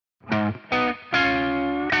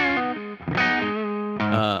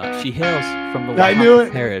She hails from the I knew Oaxaca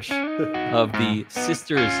it. parish of the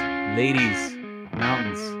Sisters, Ladies,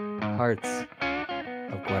 Mountains, Hearts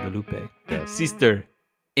of Guadalupe. Yes. Sister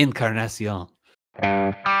Encarnacion.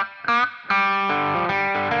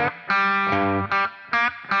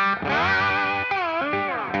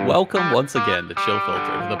 Welcome once again to Chill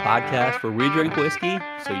Filter, the podcast where we drink whiskey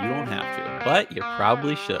so you don't have to, but you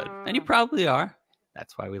probably should, and you probably are.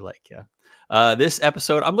 That's why we like you. This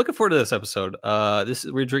episode, I'm looking forward to this episode.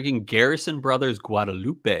 We're drinking Garrison Brothers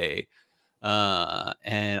Guadalupe,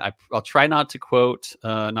 and I'll try not to quote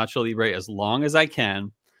Nacho Libre as long as I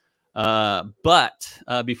can. But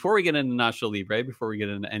before we get into Nacho Libre, before we get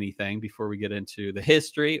into anything, before we get into the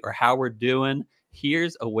history or how we're doing,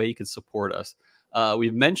 here's a way you can support us.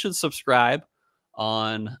 We've mentioned subscribe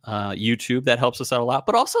on YouTube. That helps us out a lot.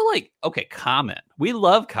 But also, comment. We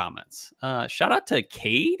love comments. Shout out to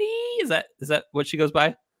Katie. Is that what she goes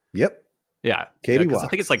by? Yep. Yeah. Katie I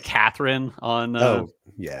think it's like Catherine on.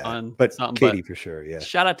 But Katie for sure. Yeah.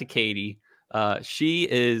 Shout out to Katie. She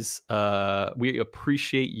is. We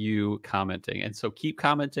appreciate you commenting, and so keep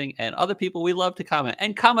commenting. And other people, we love to comment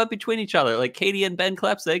and comment between each other. Like Katie and Ben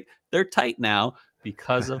Klepsig, they're tight now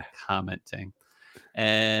because of commenting.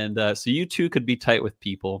 And so you too could be tight with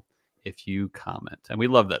people if you comment, and we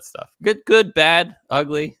love that stuff. Good, bad,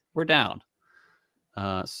 ugly, we're down.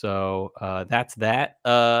 So that's that.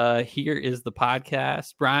 Here is the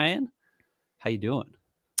podcast. Bryan, how you doing?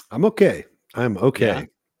 I'm okay. I'm okay.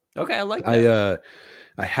 Yeah. Okay, I like that.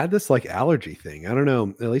 I had this like allergy thing. I don't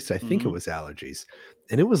know. At least I think it was allergies,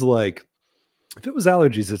 and it was like, if it was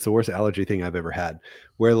allergies, it's the worst allergy thing I've ever had.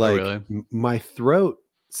 Where like my throat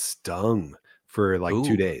stung for like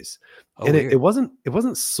 2 days, and it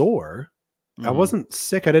wasn't sore. I wasn't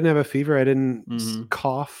sick. I didn't have a fever. I didn't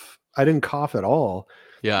cough. I didn't cough at all.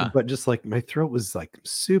 Yeah. But just like my throat was like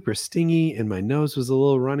super stingy, and my nose was a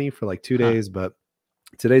little runny for like 2 days. But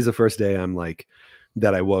today's the first day I'm like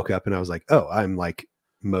that I woke up and I was like, oh, I'm like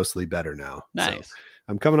mostly better now. Nice. So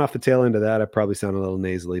I'm coming off the tail end of that. I probably sound a little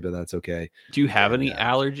nasally, but that's okay. Do you have any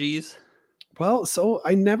allergies? Well, so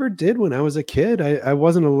I never did when I was a kid. I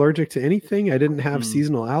wasn't allergic to anything. I didn't have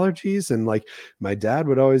seasonal allergies. And like my dad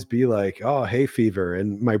would always be like, oh, hay fever.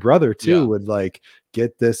 And my brother too would like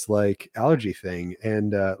get this like allergy thing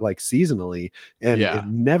and like seasonally, and it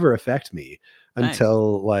never affected me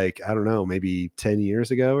until like, I don't know, maybe 10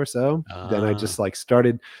 years ago or so. Then I just like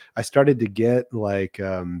started to get like,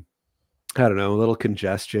 I don't know, a little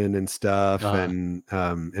congestion and stuff. And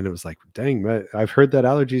it was like, dang, I've heard that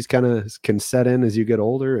allergies kind of can set in as you get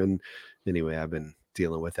older. And anyway, I've been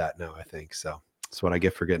dealing with that now, I think. So that's what I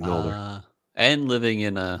get for getting older. And living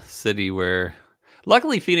in a city where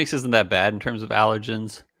luckily Phoenix isn't that bad in terms of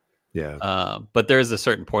allergens. Yeah. But there's a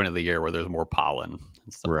certain point of the year where there's more pollen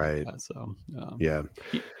and stuff right. like that. So yeah.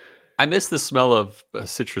 I miss the smell of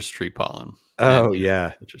citrus tree pollen. Oh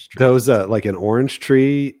yeah, those like an orange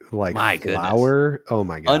tree, like my flower. Goodness. Oh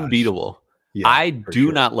my god, unbeatable. Yeah, I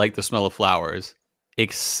do not like the smell of flowers,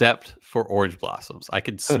 except for orange blossoms. I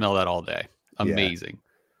could smell that all day. Amazing. Yeah.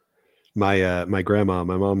 My grandma,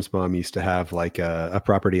 my mom's mom, used to have like a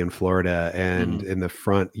property in Florida, and in the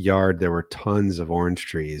front yard there were tons of orange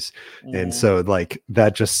trees, and so like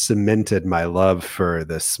that just cemented my love for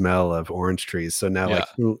the smell of orange trees. So now like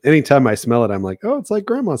anytime I smell it, I'm like, oh, it's like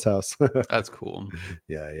grandma's house. That's cool.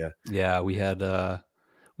 Yeah. We had an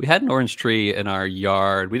orange tree in our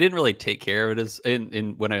yard. We didn't really take care of it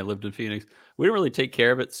in when I lived in Phoenix. We didn't really take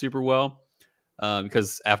care of it super well.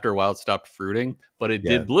 Because after a while it stopped fruiting, but it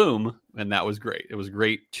did bloom, and that was great. It was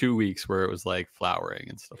great 2 weeks where it was like flowering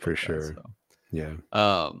and stuff. For sure. That, so. Yeah.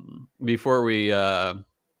 Before we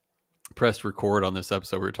pressed record on this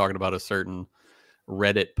episode, we were talking about a certain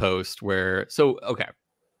Reddit post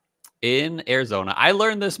in Arizona, I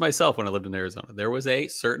learned this myself when I lived in Arizona. There was a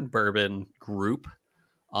certain bourbon group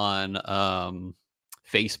on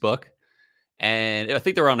Facebook, and I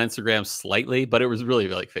think they were on Instagram slightly, but it was really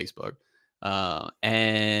like Facebook.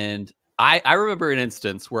 And I remember an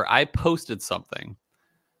instance where I posted something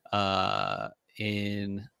on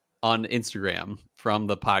Instagram from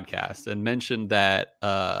the podcast and mentioned that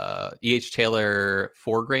E.H. Taylor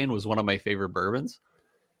 4-grain was one of my favorite bourbons.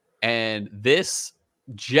 And this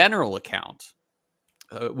general account,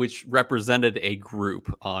 which represented a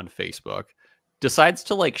group on Facebook, decides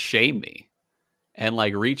to like shame me and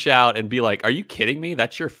like reach out and be like, are you kidding me?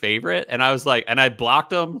 That's your favorite? And I was like, and I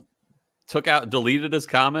blocked him, deleted his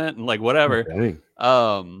comment, and like whatever. Okay.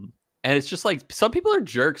 And it's just like some people are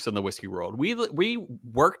jerks in the whiskey world. We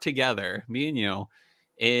work together, me and you,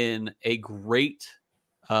 in a great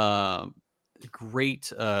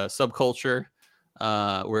subculture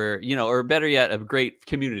where, you know, or better yet, a great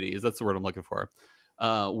community, that's the word I'm looking for,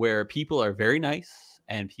 where people are very nice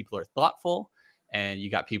and people are thoughtful. And you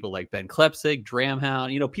got people like Ben Klepsig,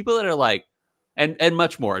 Dramhound, you know, people that are like, and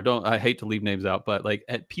much more. I hate to leave names out, but like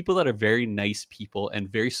people that are very nice people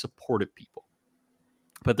and very supportive people.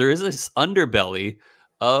 But there is this underbelly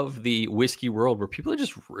of the whiskey world where people are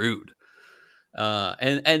just rude.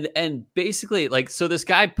 And basically, like, so this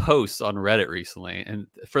guy posts on Reddit recently, and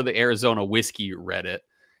for the Arizona whiskey Reddit,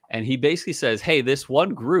 and he basically says, hey, this one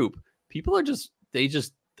group, people are just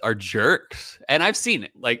are jerks. And I've seen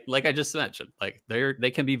it, like I just mentioned, like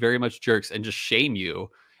they can be very much jerks and just shame you.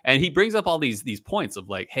 And he brings up all these points of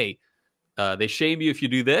like, hey, they shame you if you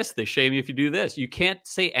do this, they shame you if you do this. You can't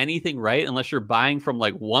say anything right unless you're buying from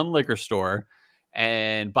like one liquor store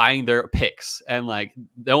and buying their picks, and like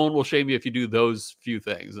no one will shame you if you do those few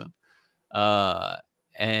things.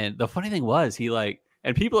 And the funny thing was, he like,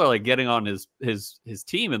 and people are like getting on his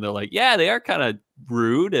team, and they're like, yeah, they are kind of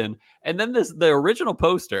rude. And then the original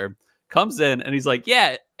poster comes in, and he's like,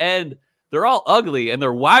 yeah, and they're all ugly, and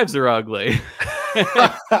their wives are ugly.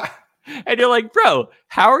 And you're like, bro,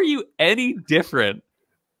 how are you any different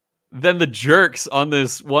than the jerks on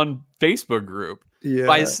this one Facebook group? Yeah.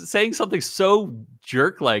 By saying something so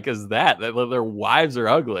jerk-like as that their wives are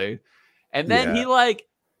ugly. And then he like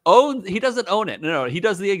he doesn't own it. No, he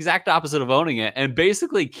does the exact opposite of owning it, and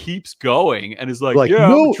basically keeps going and is like, yeah,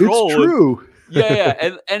 no, it's true.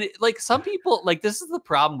 And like some people, like, this is the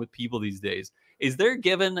problem with people these days, is they're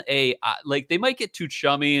given a like, they might get too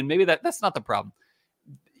chummy, and maybe that's not the problem.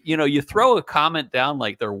 You know, you throw a comment down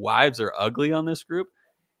like their wives are ugly on this group,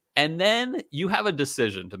 and then you have a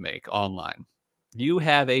decision to make online. You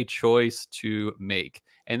have a choice to make.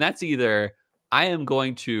 And that's either I am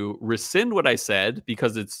going to rescind what I said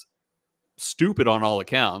because it's stupid on all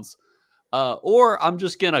accounts, or I'm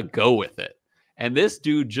just going to go with it. And this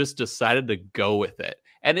dude just decided to go with it.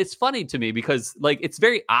 And it's funny to me because, like, it's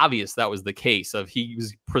very obvious that was the case. Of he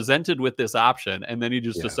was presented with this option, and then he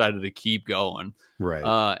just decided to keep going.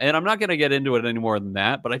 Right. And I'm not going to get into it any more than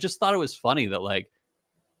that, but I just thought it was funny that, like,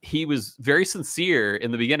 he was very sincere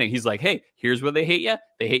in the beginning. He's like, hey, here's where they hate you.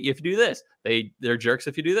 They hate you if you do this. They're jerks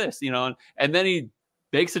if you do this, you know? And then he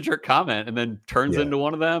makes a jerk comment and then turns into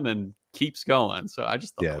one of them and keeps going. So I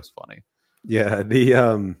just thought that was funny. Yeah.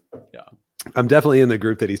 I'm definitely in the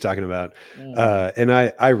group that he's talking about. And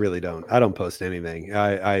I really don't post anything.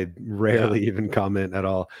 I rarely even comment at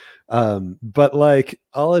all. But like,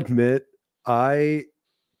 I'll admit, I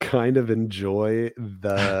kind of enjoy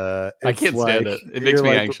the I can't stand it. It makes me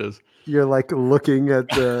anxious. You're like looking at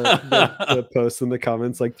the posts and the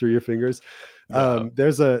comments like through your fingers.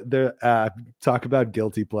 There's talk about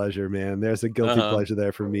guilty pleasure, man. There's a guilty pleasure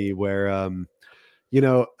there for me where you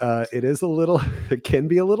know, it can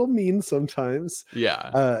be a little mean sometimes.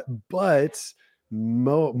 But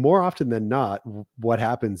more often than not, what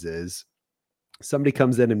happens is somebody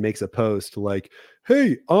comes in and makes a post like,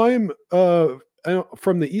 hey, I'm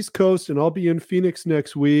from the East Coast and I'll be in Phoenix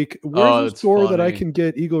next week. Where's the store that I can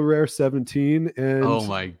get Eagle Rare 17? And oh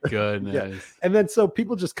my goodness. And then so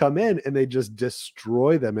people just come in and they just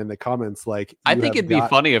destroy them in the comments. Like, I think it'd be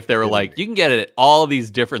funny if they were like, you can get it at all these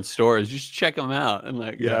different stores. Just check them out. And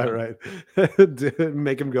like, right.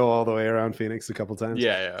 Make them go all the way around Phoenix a couple times.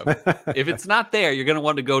 If it's not there, you're going to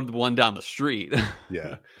want to go to the one down the street.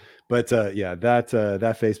 But that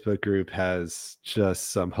Facebook group has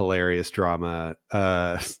just some hilarious drama,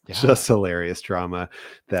 just hilarious drama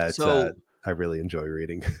that I really enjoy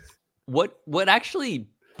reading. What actually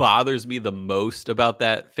bothers me the most about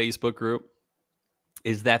that Facebook group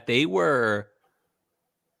is that they were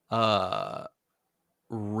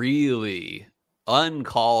really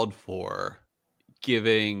uncalled for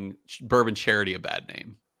giving bourbon charity a bad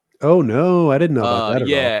name. Oh no, I didn't know about that at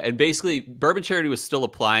all. And basically Bourbon Charity was still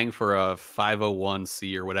applying for a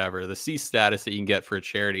 501c or whatever, the C status that you can get for a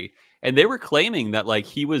charity. And they were claiming that like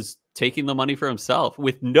he was taking the money for himself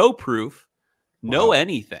with no proof, no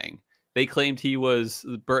anything. They claimed he was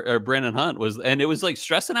Brandon Hunt was, and it was like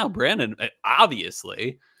stressing out Brandon,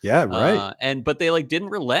 obviously. Yeah, right. But they like didn't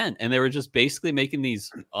relent, and they were just basically making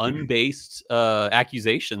these unbased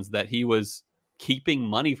accusations that he was keeping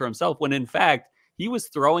money for himself, when in fact he was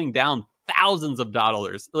throwing down thousands of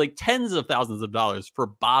dollars, like tens of thousands of dollars for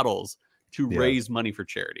bottles to raise money for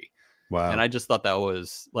charity. Wow. And I just thought that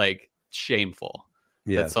was like shameful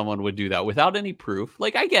that someone would do that without any proof.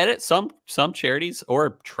 Like, I get it. Some charities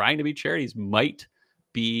or trying to be charities might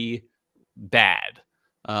be bad.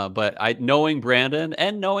 But knowing Brandon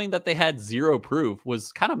and knowing that they had zero proof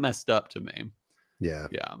was kind of messed up to me. Yeah.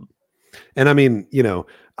 And I mean, you know,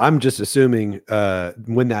 I'm just assuming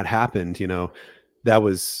when that happened, you know, that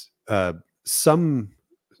was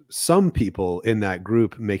some people in that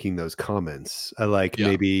group making those comments. Like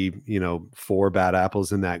maybe 4 bad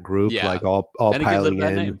apples in that group, like all and piling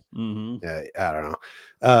in. Name. Mm-hmm. I don't know.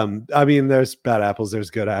 I mean, there's bad apples,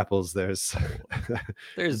 there's good apples, there's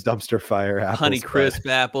dumpster fire apples, Honey Crisp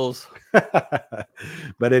apples.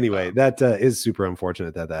 But anyway, that is super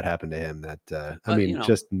unfortunate that happened to him. That I mean,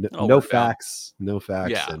 just no facts,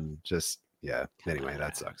 and just anyway,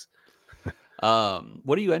 that sucks.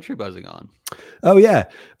 What are you entry buzzing on? Oh yeah.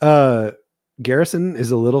 Garrison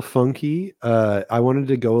is a little funky. I wanted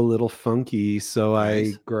to go a little funky, so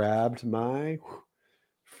I grabbed my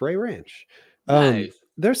Frey Ranch. Nice.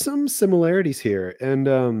 There's some similarities here, and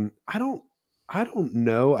I don't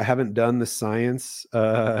know. I haven't done the science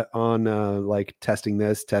on like testing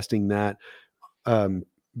this, testing that.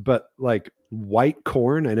 But like white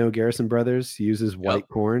corn, I know Garrison Brothers uses white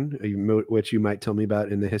corn, which you might tell me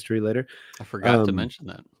about in the history later. I forgot to mention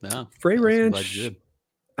that. Yeah, Frey Ranch.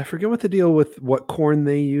 I forget what the deal with what corn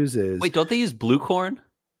they use is. Wait, don't they use blue corn?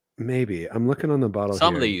 Maybe. I'm looking on the bottle.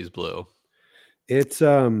 Some they use blue. It's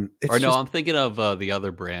or no, I'm thinking of the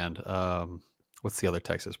other brand. What's the other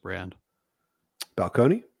Texas brand?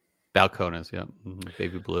 Balcony? Balcones, yeah.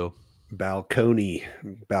 Baby blue. Balcony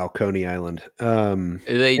Island.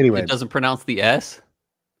 Anyway, it doesn't pronounce the S.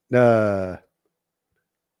 I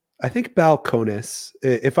think Balcones.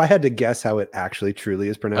 If I had to guess how it actually truly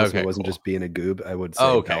is pronounced, it wasn't just being a goob, I would say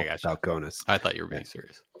Balcones. I thought you were being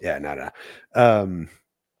serious. Yeah, no.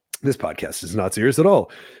 This podcast is not serious at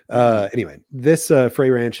all. Anyway, this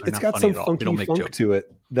Frey Ranch, it's got some funky funk to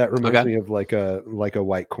it that reminds me of like a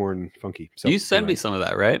white corn funky. So you send me some of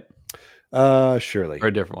that, right? Surely. Or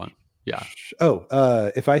a different one. Yeah. Oh,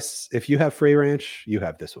 if you have Frey Ranch, you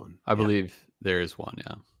have this one. I believe there is one.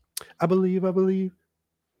 Yeah. I believe in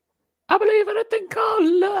a thing called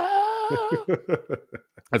love.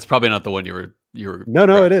 That's probably not the one you were.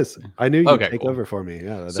 No, it is. I knew you'd take over for me.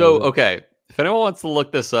 Yeah. So if anyone wants to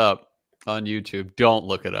look this up on YouTube, don't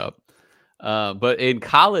look it up. But in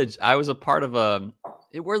college, I was a part of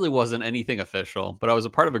it really wasn't anything official, but I was a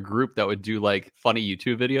part of a group that would do like funny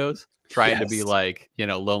YouTube videos trying to be like,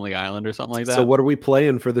 Lonely Island or something like that. So what are we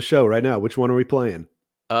playing for the show right now? Which one are we playing?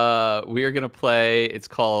 We are going to play, it's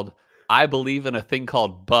called I Believe in a Thing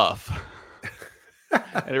Called Buff.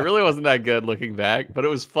 And it really wasn't that good looking back, but it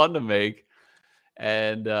was fun to make.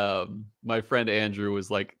 And my friend Andrew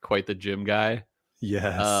was like quite the gym guy.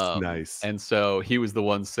 Yes, nice. And so he was the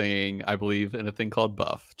one saying, I believe in a thing called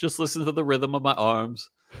buff. Just listen to the rhythm of my arms.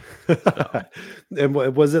 So. And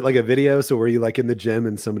was it like a video? So were you like in the gym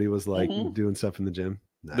and somebody was like doing stuff in the gym?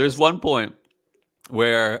 Nice. There's one point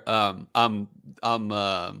where I'm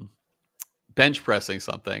bench pressing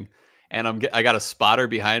something and I got a spotter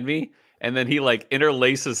behind me. And then he like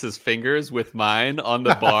interlaces his fingers with mine on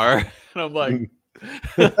the bar. And I'm like,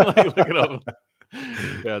 look at him.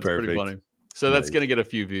 Yeah, it's pretty funny. So that's going to get a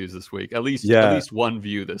few views this week. At least one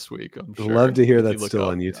view this week, I'm sure. Love to hear that's still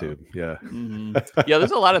on YouTube. Yeah. Yeah,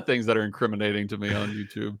 there's a lot of things that are incriminating to me on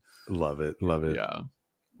YouTube. Love it. Yeah.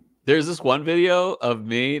 There's this one video of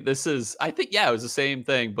me. This is, I think, it was the same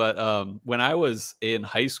thing. But when I was in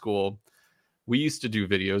high school, we used to do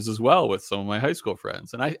videos as well with some of my high school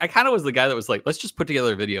friends. And I kind of was the guy that was like, let's just put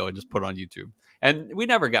together a video and just put it on YouTube. And we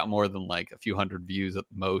never got more than like a few hundred views at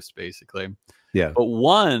most, basically. Yeah. But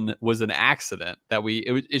one was an accident that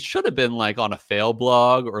it should have been like on a fail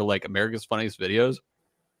blog or like America's Funniest Videos.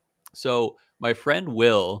 So my friend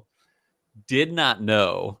Will did not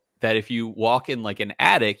know that if you walk in like an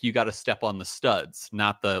attic, you got to step on the studs,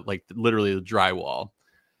 not literally the drywall.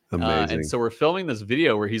 Amazing. And so we're filming this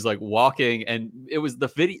video where he's like walking, and it was the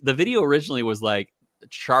video originally was like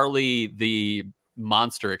Charlie the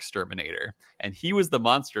monster exterminator, and he was the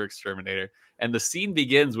monster exterminator. And the scene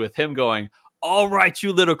begins with him going, "All right,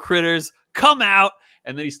 you little critters, come out."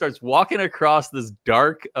 And then he starts walking across this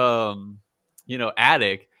dark,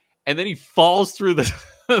 attic, and then he falls through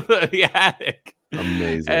the attic.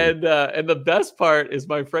 Amazing. And the best part is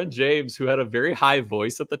my friend James, who had a very high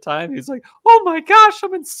voice at the time. He's like, "Oh my gosh,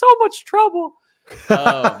 I'm in so much trouble."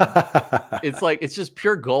 It's just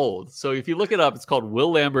pure gold. So if you look it up, it's called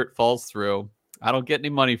Will Lambert Falls Through. I don't get any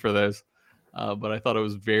money for this, but I thought it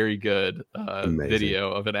was very good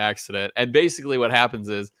video of an accident. And basically what happens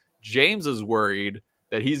is James is worried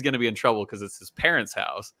that he's going to be in trouble because it's his parents'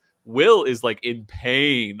 house. Will is like in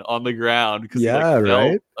pain on the ground because he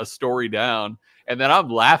fell a story down. And then I'm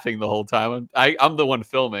laughing the whole time. I'm the one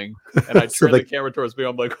filming, and I turn the camera towards me.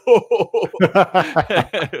 I'm like, "Oh!"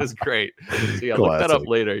 It was great. So yeah, look that up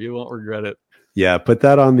later. You won't regret it. Yeah, put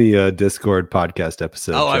that on the Discord podcast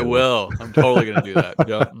episode. Oh, I will. I'm totally gonna do that.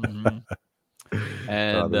 Yeah.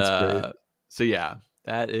 And that's great. so yeah,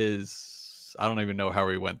 that is, I don't even know how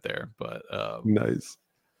we went there, but Nice.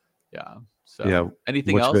 yeah. Yeah. So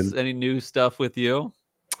anything What you else? been? Any new stuff with you?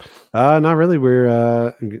 Not really.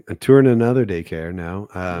 We're touring another daycare now.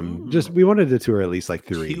 Just Mm, we wanted to tour at least like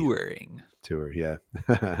 3. touring. Tour, yeah.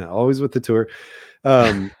 Always with the tour.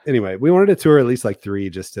 Anyway, we wanted to tour at least like 3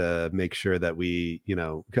 just to make sure that we,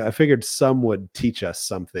 I figured some would teach us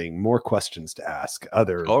something, more questions to ask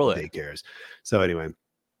other Totally. daycares. So anyway,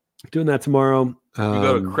 doing that tomorrow. You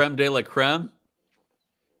go to Creme de la Creme.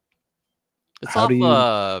 It's How off did you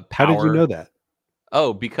know Power. that?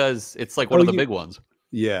 Oh, because it's like one Oh, of the big ones.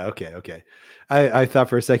 yeah, okay. I thought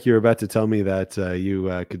for a sec you were about to tell me that you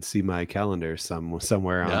could see my calendar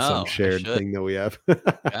somewhere on some No, I shared should. thing that we have.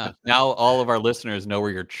 Yeah. Now all of our listeners know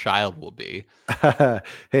where your child will be.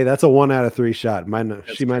 Hey, that's a 1 out of 3 shot.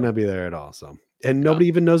 That's She might true. not be there at all. So, and Yeah. nobody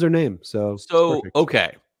even knows her name, so it's So, perfect.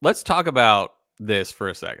 okay, let's talk about this for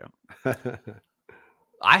a second.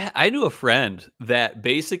 I knew a friend that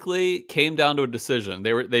basically came down to a decision.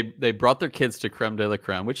 They brought their kids to Creme de la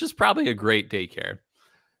Creme, which is probably a great daycare.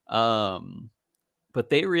 But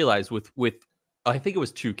they realized with I think it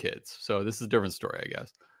was 2 kids. So this is a different story, I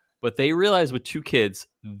guess. But they realized with 2 kids,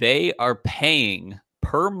 they are paying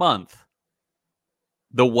per month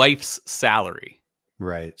the wife's salary.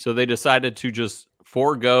 Right. So they decided to just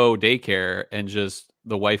forego daycare and just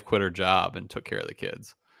the wife quit her job and took care of the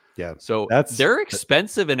kids. Yeah. So they're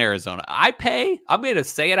expensive in Arizona. I'm going to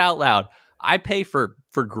say it out loud. I pay for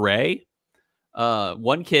Gray,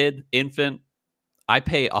 1 kid, infant. I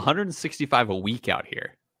pay $165 a week out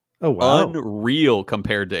here. Oh, wow. Unreal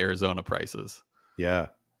compared to Arizona prices. Yeah.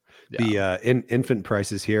 Yeah. The infant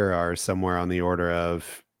prices here are somewhere on the order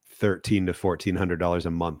of $1,300 to $1,400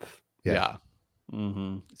 a month. Yeah.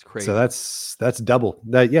 Mm-hmm. It's crazy. So that's double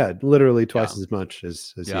that. Yeah. Literally twice as much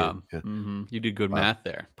as here. Yeah. Mm-hmm. You did good math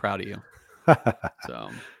there. Proud of you. So,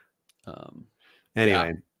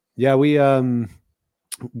 anyway, yeah, we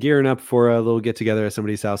gearing up for a little get together at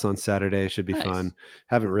somebody's house on Saturday. Should be fun.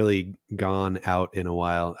 Haven't really gone out in a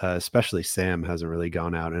while. Especially Sam hasn't really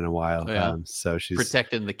gone out in a while. Oh, yeah. So she's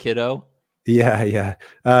protecting the kiddo. Yeah.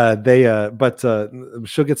 But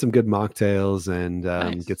she'll get some good mocktails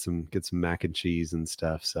and get some mac and cheese and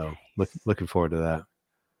stuff. So looking forward to that.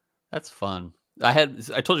 That's fun. I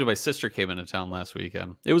told you my sister came into town last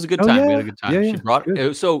weekend. It was a good Oh, time. yeah. We had a good time. Yeah, She brought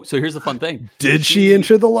so here's the fun thing. Did she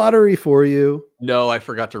enter the lottery for you? No, I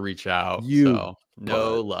forgot to reach out. So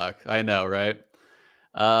no luck. I know, right?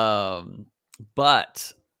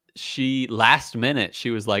 But she last minute she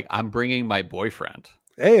was like, I'm bringing my boyfriend.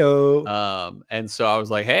 Heyo. And so I was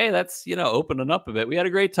like, hey, that's opening up a bit. We had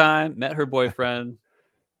a great time. Met her boyfriend.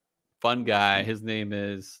 Fun guy. His name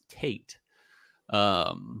is Tate.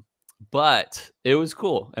 But it was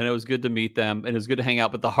cool and it was good to meet them and it was good to hang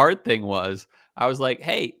out. But the hard thing was I was like,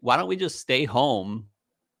 hey, why don't we just stay home?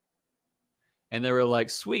 And they were like,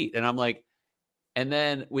 sweet. And I'm like, and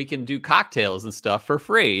then we can do cocktails and stuff for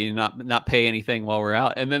free and not pay anything while we're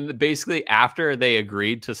out. And then basically after they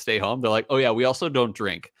agreed to stay home, they're like, oh yeah, we also don't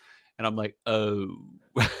drink. And I'm like, oh,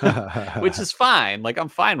 which is fine. Like I'm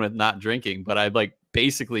fine with not drinking, but I like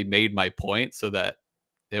basically made my point so that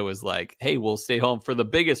it was like, hey, we'll stay home for the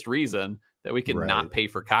biggest reason that we can not pay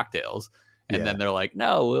for cocktails. And then they're like,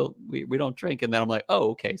 no, we don't drink. And then I'm like,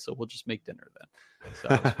 oh, okay. So we'll just make dinner then. So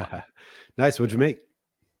it was fun. Nice. What'd you make?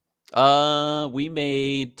 We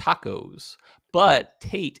made tacos, but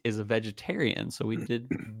Tate is a vegetarian, so we did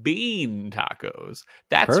bean tacos.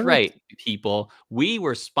 That's right, people. We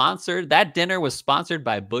were sponsored. That dinner was sponsored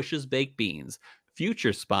by Bush's Baked Beans,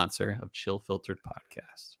 future sponsor of Chill Filtered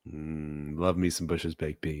Podcast. Love me some Bush's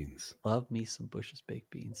Baked Beans. Love me some Bush's Baked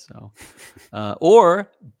Beans. So, or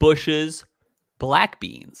Bush's Black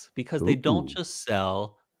Beans, because they don't just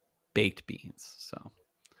sell baked beans. So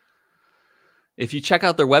if you check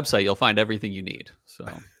out their website, you'll find everything you need. So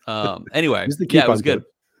anyway, yeah, it was good.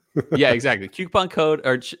 Yeah, exactly. Coupon code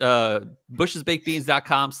or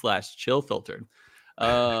bushesbakedbeans.com/chillfiltered.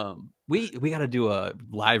 We got to do a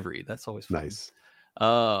live read. That's always fun. Nice.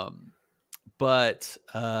 But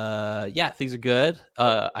yeah, things are good.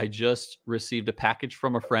 I just received a package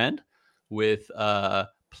from a friend with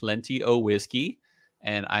plenty of whiskey,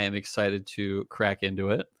 and I am excited to crack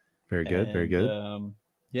into it. Very good. Very good.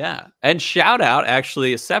 Yeah. And shout out,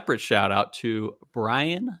 actually, a separate shout out to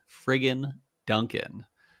Bryan friggin' Duncan,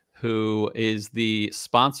 who is the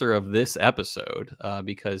sponsor of this episode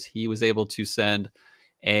because he was able to send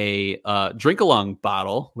a drink along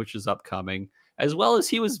bottle, which is upcoming, as well as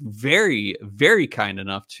he was very, very kind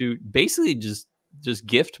enough to basically just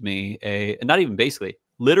gift me not even basically,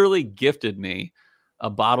 literally gifted me a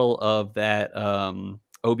bottle of that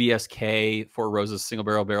OBSK Four Roses single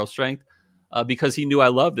barrel strength because he knew I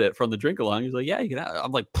loved it from the drink along. He's like, yeah, you can have it.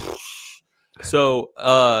 I'm like, pfft. So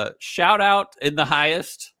shout out in the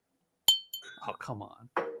highest. Oh, come on.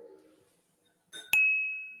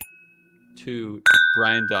 To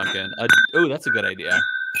Bryan Duncan. Oh, that's a good idea.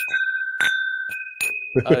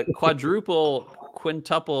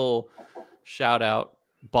 Quintuple shout out,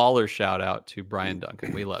 baller shout out to Bryan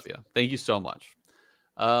Duncan. We love you. Thank you so much.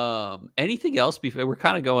 Anything else before we're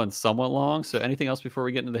kind of going somewhat long? So anything else before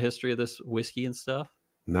we get into the history of this whiskey and stuff?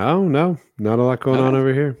 No, not a lot going on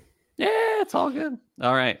over here. Yeah, it's all good.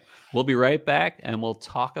 All right. We'll be right back and we'll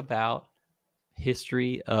talk about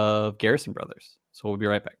history of Garrison Brothers. So we'll be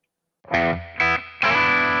right back.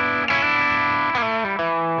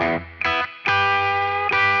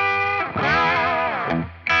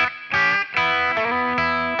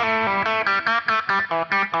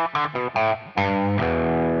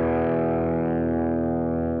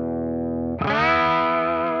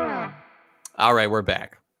 All right, we're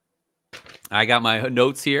back. I got my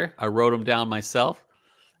notes here. I wrote them down myself.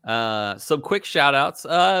 Some quick shout outs.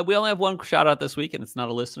 We only have one shout out this week, and it's not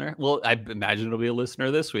a listener. Well, I imagine it'll be a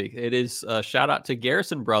listener this week. It is a shout out to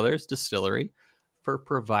Garrison Brothers Distillery for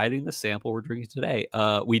providing the sample we're drinking today.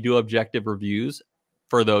 We do objective reviews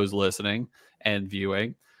for those listening and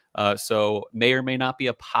viewing. So may or may not be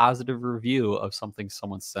a positive review of something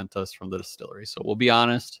someone sent us from the distillery. So we'll be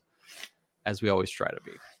honest, as we always try to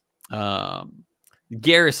be.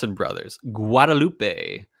 Garrison Brothers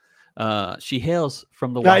Guadalupe. She hails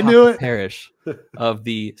from the Oaxaca parish of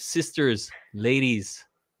the Sisters, Ladies,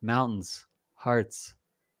 Mountains, Hearts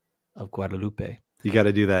of Guadalupe. You got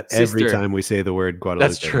to do that every time we say the word Guadalupe.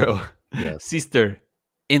 That's true. Yes. Sister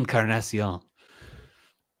Encarnacion.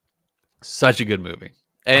 Such a good movie.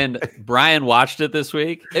 And Bryan watched it this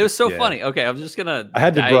week. It was so funny. Okay, I'm just gonna. I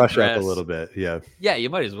had to brush up a little bit. Yeah. Yeah, you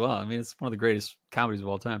might as well. I mean, it's one of the greatest comedies of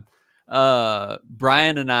all time.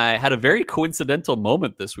 Bryan and I had a very coincidental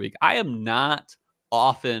moment this week. I am not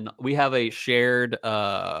often. We have a shared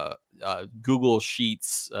Google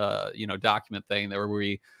Sheets, document thing where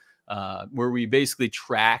we basically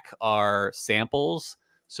track our samples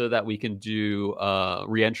so that we can do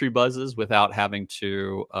reentry buzzes without having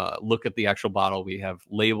to look at the actual bottle. We have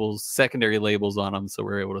labels, secondary labels on them, so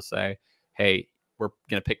we're able to say, "Hey, we're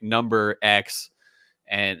gonna pick number X."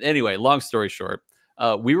 And anyway, long story short.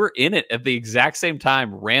 We were in it at the exact same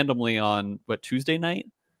time, randomly on Tuesday night.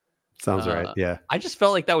 Sounds right. Yeah. I just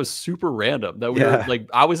felt like that was super random. That we were like,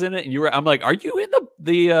 I was in it, and you were. I'm like, are you in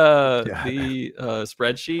the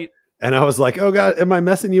spreadsheet? And I was like, oh God, am I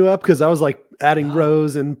messing you up? Because I was like adding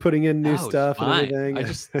rows and putting in new stuff and everything. I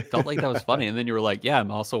just felt like that was funny. And then you were like, yeah, I'm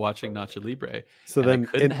also watching Nacho Libre. So then I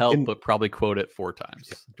couldn't help but probably quote it 4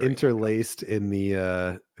 times. Interlaced in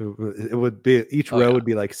the, it would be, each row would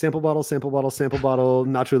be like sample bottle,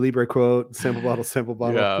 Nacho Libre quote, sample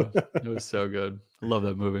bottle. Yeah, it was so good. I love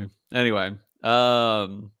that movie. Anyway,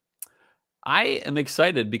 I am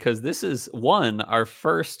excited because this is our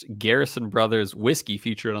first Garrison Brothers whiskey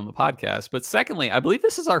featured on the podcast. But secondly, I believe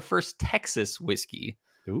this is our first Texas whiskey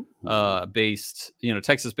Texas-based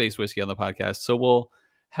whiskey on the podcast. So we'll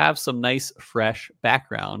have some nice, fresh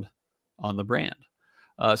background on the brand.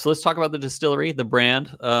 So let's talk about the distillery, the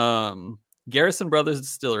brand. Garrison Brothers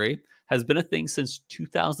Distillery has been a thing since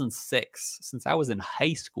 2006, since I was in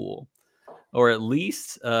high school. Or at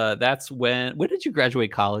least that's when did you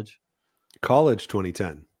graduate college? College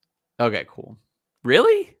 2010. Okay, cool.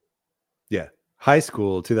 Really? Yeah. High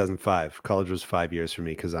school 2005. College was 5 years for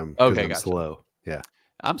me because I'm slow. Yeah.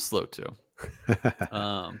 I'm slow too.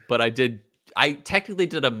 But I technically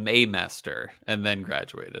did a Maymester and then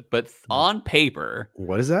graduated. But on paper.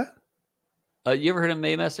 What is that? You ever heard of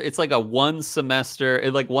Maymester? It's like one semester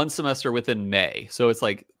within May. So it's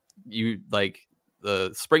like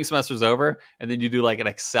the spring semester's over, and then you do like an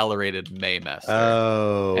accelerated Maymester.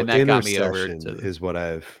 Oh, and that got me over is what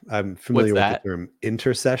I'm familiar with the term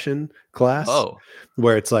intercession class. Oh,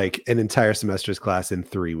 where it's like an entire semester's class in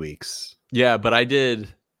 3 weeks. Yeah, but I did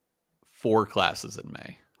 4 classes in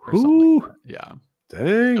May. Ooh, like yeah,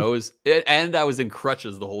 dang. I was in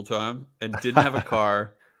crutches the whole time and didn't have a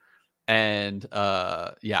car. And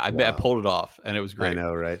I pulled it off, and it was great. I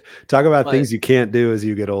know, right? Talk about things you can't do as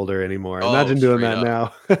you get older anymore. Imagine doing that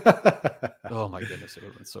now. Oh my goodness, it would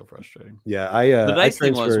have been so frustrating. Yeah, I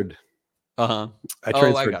transferred. I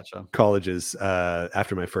transferred colleges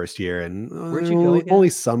after my first year, and where'd you go again? Only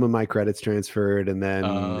some of my credits transferred, and then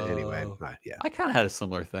anyway, I kind of had a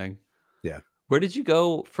similar thing. Yeah. Where did you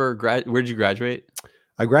go for Where did you graduate?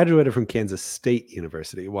 I graduated from Kansas State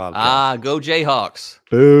University. Wildcat. Ah, go Jayhawks.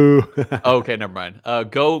 Boo. Okay, never mind.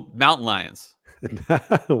 Go Mountain Lions.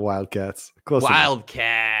 Wildcats. Close enough.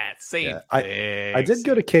 Wildcats. Same thing. I did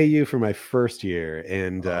go to KU for my first year,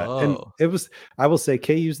 and it was, I will say,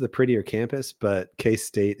 KU's the prettier campus, but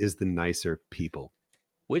K-State is the nicer people.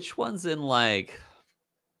 Which one's in, like,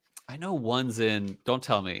 I know one's in, don't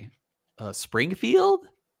tell me, Springfield?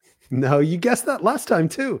 No, you guessed that last time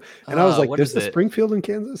too. And I was like, there's a Springfield in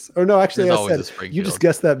Kansas? Or no, actually, I said, you just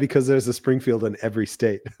guessed that because there's a Springfield in every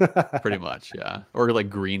state. Pretty much, yeah. Or like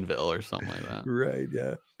Greenville or something like that. Right,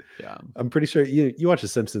 yeah. Yeah. I'm pretty sure you watch The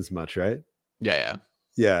Simpsons much, right? Yeah.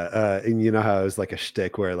 Yeah, and you know how it's like a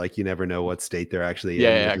shtick where like you never know what state they're actually in.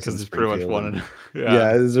 Yeah, because it's pretty much one.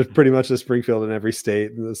 Yeah, there's pretty much a Springfield in every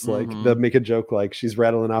state. And it's like they'll make a joke like she's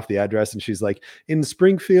rattling off the address and she's like, in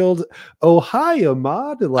Springfield, Ohio,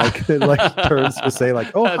 Mod. Like turns to say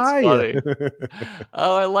like, oh hi.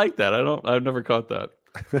 Oh, I like that. I've never caught that.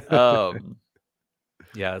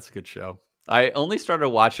 Yeah, it's a good show. I only started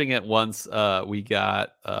watching it once we got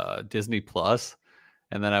Disney Plus.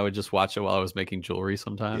 And then I would just watch it while I was making jewelry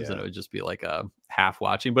sometimes. And it would just be like a half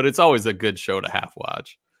watching, but it's always a good show to half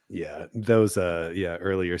watch. Yeah. Those,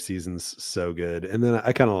 earlier seasons, so good. And then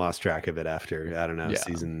I kind of lost track of it after, I don't know,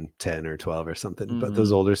 season 10 or 12 or something. But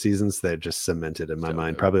those older seasons, they're just cemented in my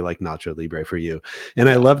mind, probably like Nacho Libre for you. And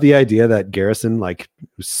I love the idea that Garrison like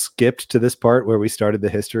skipped to this part where we started the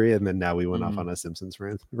history. And then now we went off on a Simpsons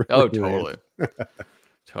rant. Oh, totally.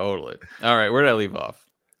 Totally. All right. Where did I leave off?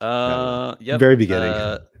 Very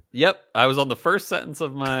beginning. Yep, I was on the first sentence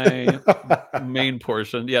of my main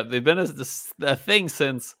portion. Yeah, they've been a thing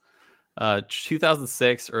since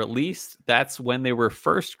 2006, or at least that's when they were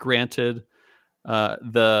first granted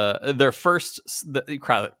their first. Let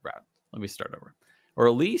me start over. Or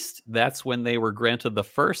at least that's when they were granted the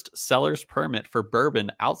first seller's permit for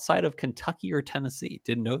bourbon outside of Kentucky or Tennessee.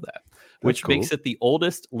 Didn't know that, which makes it the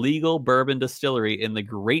oldest legal bourbon distillery in the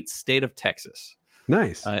great state of Texas.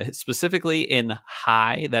 Nice. Specifically in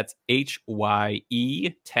Hye, that's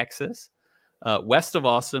Hye, Texas, west of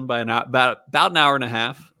Austin by about an hour and a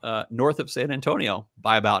half, north of San Antonio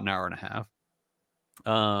by about an hour and a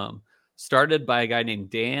half. Started by a guy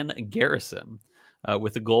named Dan Garrison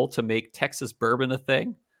with the goal to make Texas bourbon a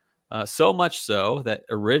thing. So much so that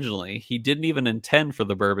originally he didn't even intend for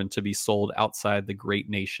the bourbon to be sold outside the great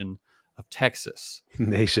nation of Texas.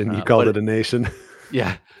 Nation? You called it a nation?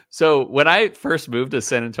 Yeah. So when I first moved to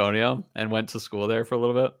San Antonio and went to school there for a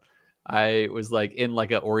little bit, I was like in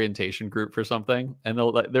like an orientation group for something. And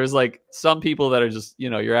there's like some people that are just,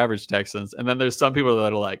 your average Texans. And then there's some people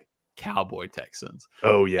that are like cowboy Texans.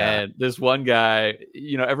 Oh, yeah. And this one guy,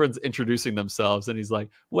 everyone's introducing themselves and he's like,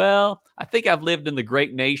 well, I think I've lived in the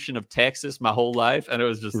great nation of Texas my whole life. And it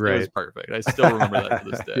was just, it was perfect. I still remember that to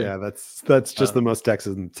this day. Yeah, that's just the most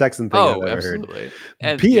Texan thing I've ever heard.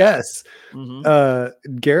 And P.S.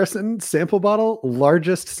 Garrison sample bottle,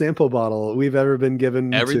 largest sample bottle we've ever been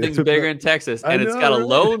given. Everything's bigger in Texas, and it's got a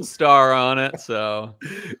Lone Star on it. So,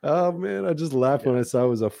 oh man, I just laughed when I saw it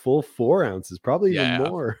was a full 4 ounces, probably even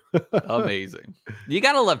more. Amazing. You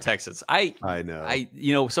gotta love Texas. I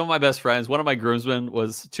know. Some of my best friends. One of my groomsmen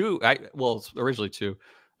was originally two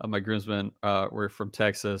of my groomsmen were from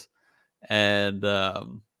Texas, and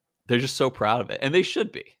they're just so proud of it, and they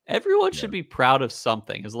should be. Everyone should be proud of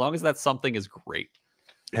something, as long as that something is great.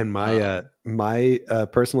 And my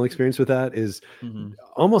personal experience with that is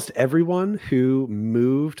almost everyone who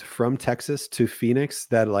moved from Texas to Phoenix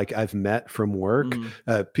that like I've met from work,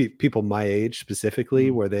 people my age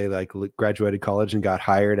specifically, where they like graduated college and got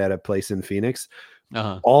hired at a place in Phoenix.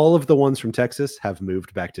 All of the ones from Texas have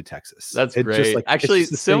moved back to Texas. That's great. Just like, actually,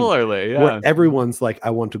 similarly, yeah. Everyone's like, I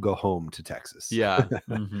want to go home to Texas. Yeah.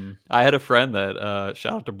 I had a friend that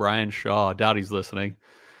shout out to Bryan Shaw. I doubt he's listening.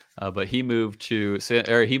 But he moved to,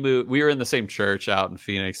 we were in the same church out in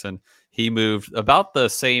Phoenix, and he moved about the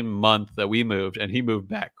same month that we moved, and he moved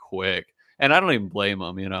back quick. And I don't even blame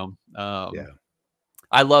him,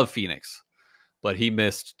 I love Phoenix, but he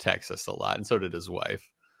missed Texas a lot, and so did his wife.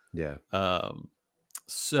 Yeah.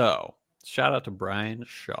 So shout out to Bryan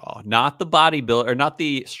Shaw, not the bodybuilder, or not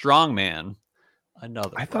the strongman.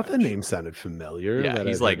 I thought the name sounded familiar. Yeah,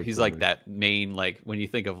 he's like that main, like when you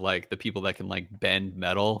think of like the people that can like bend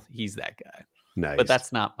metal, he's that guy. Nice. But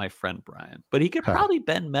that's not my friend Bryan. But he could probably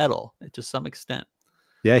bend metal to some extent.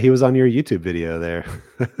 Yeah, he was on your YouTube video there.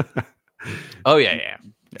 Oh yeah.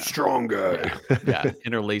 Strong guy. Yeah,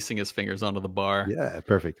 interlacing his fingers onto the bar. Yeah,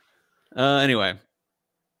 perfect. Anyway.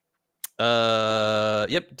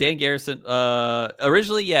 Yep, Dan Garrison.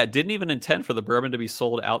 Originally, didn't even intend for the bourbon to be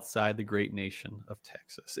sold outside the great nation of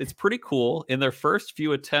Texas. It's pretty cool. In their first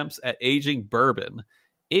few attempts at aging bourbon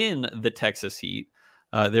in the Texas heat,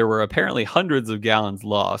 there were apparently hundreds of gallons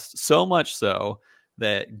lost. So much so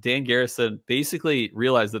that Dan Garrison basically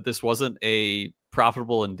realized that this wasn't a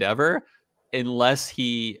profitable endeavor unless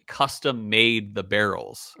he custom made the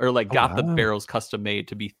barrels, or like Oh, got the wow. barrels custom made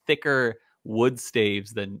to be thicker wood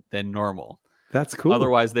staves than normal. That's cool.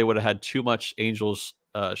 Otherwise, they would have had too much Angel's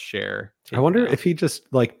share I taken wonder out. if he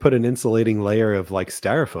just like put an insulating layer of like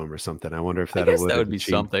styrofoam or something. I wonder if I that guess would that have would be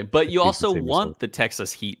something. But you achieved the also same result. want the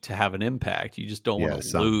Texas heat to have an impact. You just don't want Yeah, to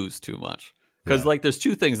some. lose too much. Because Yeah. like there's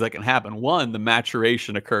two things that can happen. One, the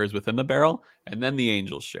maturation occurs within the barrel, and then the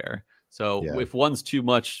Angel's share. So Yeah. if one's too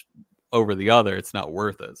much over the other, it's not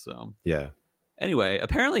worth it. So Yeah. anyway,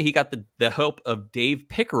 apparently he got the help of Dave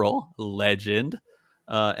Pickerel, legend,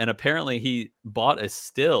 and apparently he bought a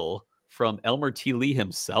still from Elmer T. Lee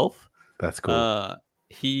himself. That's cool.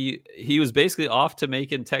 He was basically off to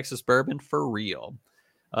making Texas bourbon for real.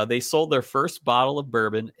 They sold their first bottle of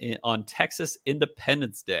bourbon on Texas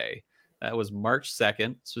Independence Day. That was March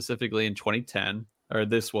 2nd, specifically in 2010. Or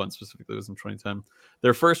this one specifically was in 2010.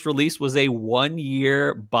 Their first release was a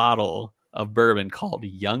 1-year bottle of bourbon called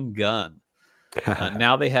Young Gun.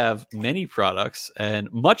 Now they have many products and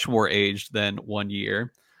much more aged than 1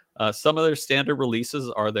 year. Some of their standard releases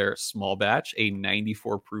are their small batch, a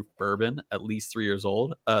 94 proof bourbon, at least 3 years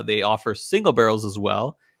old. They offer single barrels as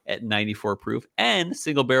well at 94 proof, and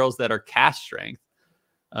single barrels that are cask strength,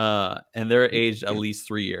 and they're aged at least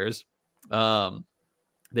 3 years.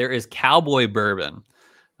 There is Cowboy Bourbon,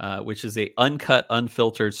 which is a uncut,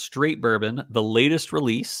 unfiltered, straight bourbon. The latest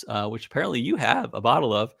release, which apparently you have a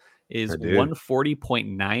bottle of, is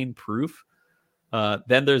 140.9 proof.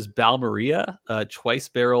 Then there's Balmeria, twice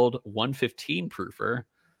barreled 115 proofer.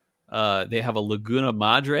 They have a Laguna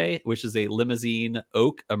Madre, which is a limousine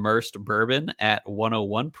oak immersed bourbon at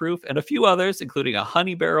 101 proof, and a few others, including a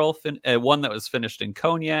honey barrel, one that was finished in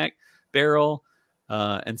cognac barrel,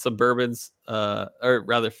 and some bourbons, or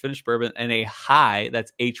rather finished bourbon, and a high,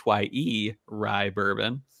 that's HYE, rye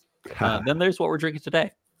bourbon. Then there's what we're drinking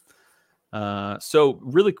today. So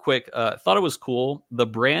really quick, thought it was cool. The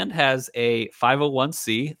brand has a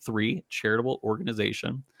 501c3 charitable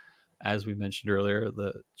organization. As we mentioned earlier,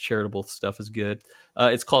 the charitable stuff is good.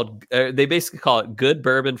 It's called, they basically call it Good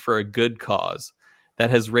Bourbon for a Good Cause, that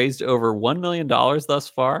has raised over $1 million thus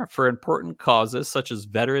far for important causes such as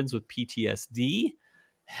veterans with PTSD,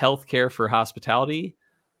 healthcare for hospitality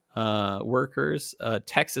workers,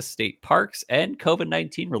 Texas state parks, and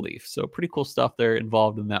COVID-19 relief. So pretty cool stuff they're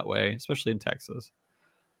involved in that way, especially in Texas.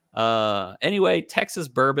 Anyway, Texas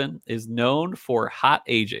bourbon is known for hot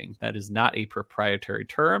aging. That is not a proprietary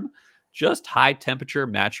term, just high temperature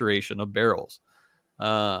maturation of barrels.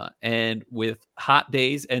 And with hot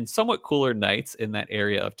days and somewhat cooler nights in that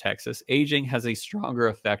area of Texas, aging has a stronger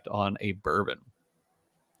effect on a bourbon.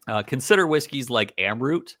 Consider whiskeys like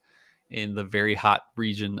Amroot in the very hot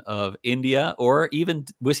region of India, or even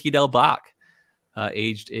Whiskey Del Bach,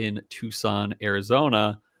 aged in Tucson,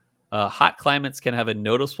 Arizona. Hot climates can have a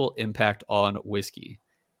noticeable impact on whiskey.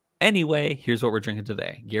 Anyway, here's what we're drinking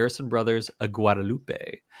today. Garrison Brothers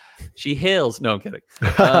Guadalupe. She hails. No, I'm kidding.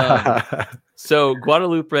 So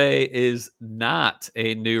Guadalupe is not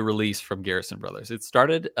a new release from Garrison Brothers. It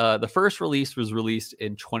started, the first release was released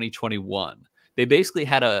in 2021. They basically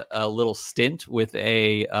had a little stint with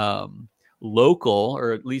a local,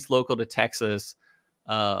 or at least local to Texas,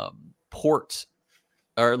 port,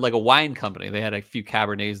 or like a wine company. They had a few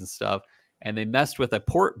Cabernets and stuff, and they messed with a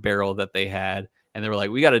port barrel that they had, and they were like,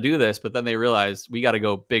 we got to do this. But then they realized we got to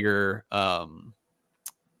go bigger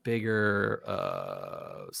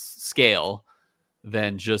scale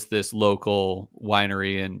than just this local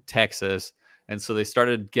winery in Texas. And so they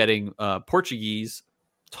started getting Portuguese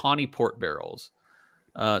tawny port barrels.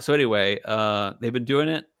 So anyway, they've been doing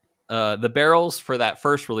it. The barrels for that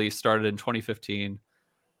first release started in 2015.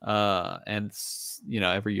 And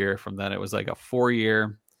every year from then, it was like a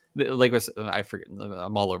 4-year, like I forget,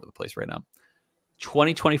 I'm all over the place right now.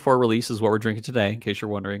 2024 release is what we're drinking today, in case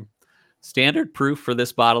you're wondering. Standard proof for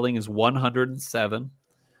this bottling is 107.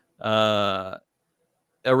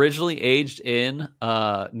 Originally aged in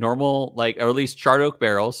normal, or at least charred oak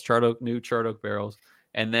barrels, new charred oak barrels.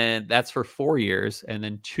 And then that's for 4 years. And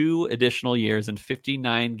then 2 additional years in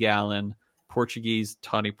 59-gallon Portuguese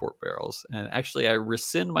tawny port barrels. And actually, I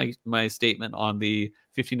rescind my statement on the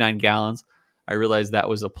 59 gallons. I realized that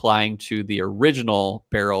was applying to the original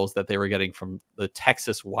barrels that they were getting from the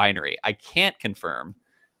Texas winery. I can't confirm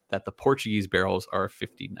that the Portuguese barrels are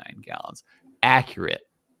 59 gallons. Accurate.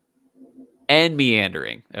 and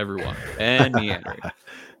meandering, everyone, and meandering.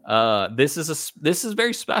 This is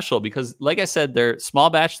very special because, like I said, they're small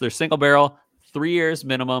batch, they're single barrel, 3 years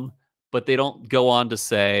minimum, but they don't go on to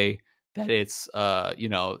say that it's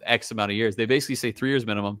X amount of years. They basically say 3 years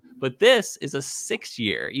minimum, but this is a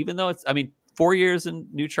 6-year, even though it's 4 years in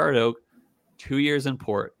New Charred Oak, 2 years in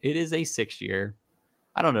port. It is a 6-year.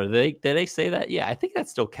 I don't know. Did they say that? Yeah, I think that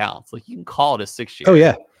still counts. Like, you can call it a 6-year. Oh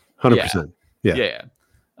yeah, 100%. Yeah.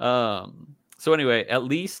 So anyway, at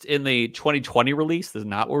least in the 2020 release, this is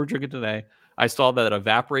not what we're drinking today. I saw that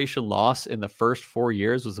evaporation loss in the first 4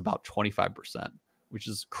 years was about 25%, which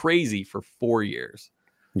is crazy for 4 years.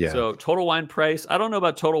 Yeah. So total wine price, I don't know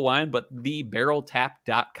about total wine, but the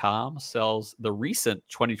barreltap.com sells the recent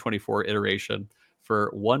 2024 iteration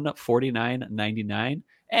for $149.99.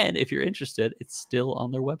 And if you're interested, it's still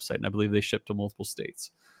on their website. And I believe they ship to multiple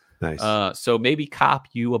states. Nice. So maybe cop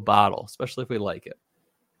you a bottle, especially if we like it.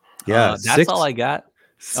 Yeah. That's all I got.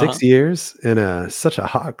 6 years in such a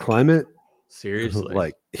hot climate. Seriously.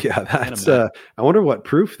 Like, yeah, that's I wonder what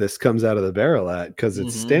proof this comes out of the barrel at, because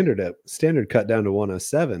it's standard cut down to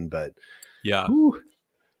 107, but yeah. Whew.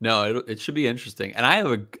 No, it should be interesting. And I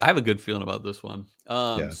have a good feeling about this one.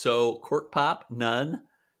 So cork pop, none.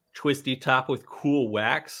 Twisty top with cool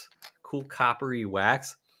wax, cool coppery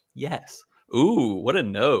wax. Yes. Ooh, what a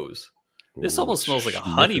nose. This almost smells like a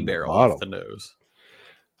honey barrel off the nose.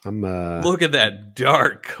 Look at that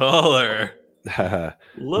dark color.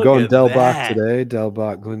 Look going Del Bach today. Del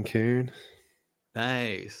Bach Glencairn.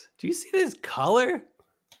 Nice. Do you see this color?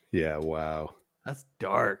 Yeah, wow. That's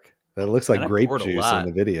dark. That looks like grape juice on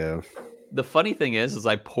the video. The funny thing is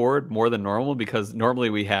I poured more than normal because normally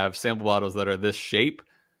we have sample bottles that are this shape,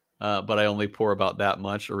 but I only pour about that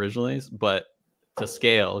much originally. But to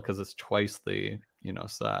scale, because it's twice the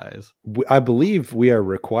size. I believe we are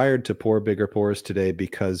required to pour bigger pours today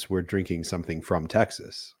because we're drinking something from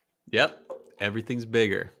Texas. Yep. Everything's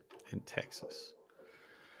bigger in Texas.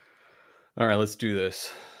 All right, let's do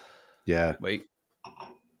this. Yeah. Wait.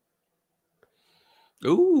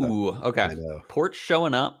 Ooh, okay. Port's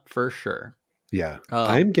showing up for sure. Yeah.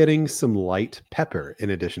 I'm getting some light pepper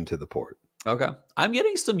in addition to the port. Okay. I'm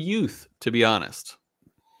getting some youth, to be honest.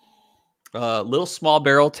 Little small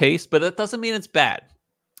barrel taste, but that doesn't mean it's bad.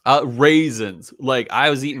 Raisins. Like,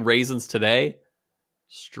 I was eating raisins today.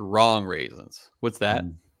 Strong raisins. What's that?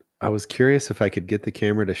 I was curious if I could get the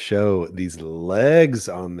camera to show these legs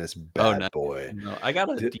on this bad boy. No, I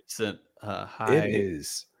got a decent high. It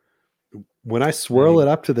is. When I swirl it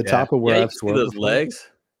up to the top of where I've swirled those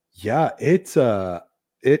legs. Yeah, it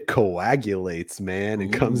coagulates, man,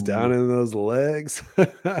 and comes down in those legs.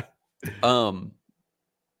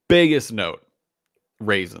 Biggest note,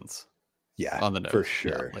 raisins. Yeah, on the nose for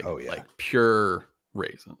sure. Like pure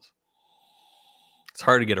raisins. It's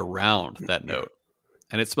hard to get around that note.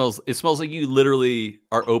 And it smells like you literally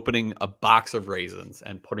are opening a box of raisins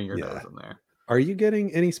and putting your nose in there. Are you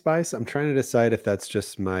getting any spice? I'm trying to decide if that's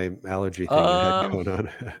just my allergy thing I had going on.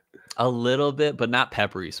 A little bit, but not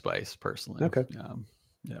peppery spice personally. Okay.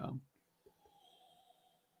 Yeah.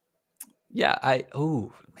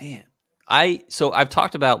 So I've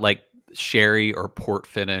talked about like sherry or port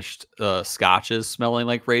finished scotches smelling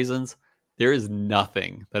like raisins. There is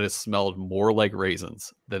nothing that has smelled more like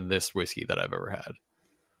raisins than this whiskey that I've ever had.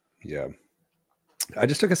 Yeah. I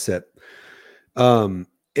just took a sip.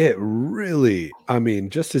 It really,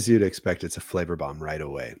 just as you'd expect, it's a flavor bomb right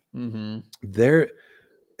away. There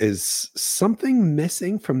is something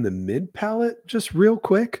missing from the mid palate, just real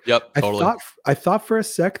quick. Yep, totally. I thought for a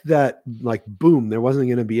sec that, like, boom, there wasn't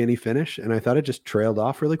going to be any finish, and I thought it just trailed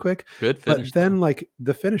off really quick. Good finish. But then, like,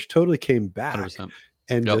 the finish totally came back, 100%.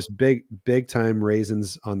 and just big time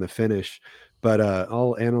raisins on the finish. But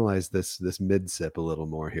I'll analyze this mid sip a little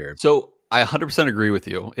more here. So I 100% agree with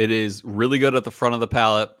you. It is really good at the front of the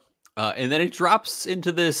palate. And then it drops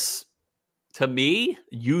into this, to me,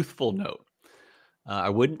 youthful note. I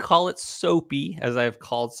wouldn't call it soapy, as I've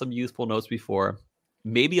called some youthful notes before.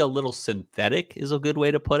 Maybe a little synthetic is a good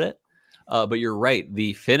way to put it. But you're right.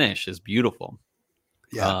 The finish is beautiful.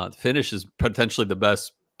 Yeah. The finish is potentially the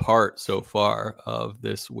best part so far of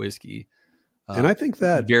this whiskey. And I think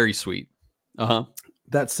that very sweet.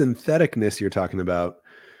 That syntheticness you're talking about,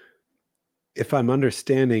 if I'm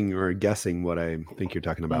understanding or guessing what I think you're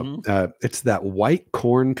talking about, it's that white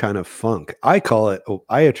corn kind of funk. I call it,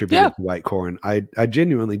 I attribute it to white corn. I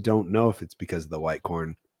genuinely don't know if it's because of the white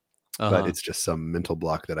corn, but it's just some mental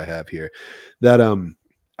block that I have here. That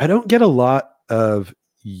I don't get a lot of,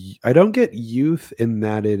 I don't get youth in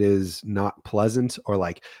that it is not pleasant or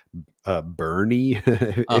like burny,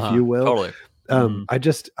 if you will. Totally.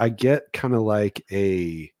 I get kind of like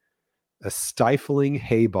a a stifling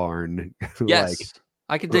hay barn. Like, Yes,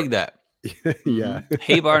 I can dig that. yeah.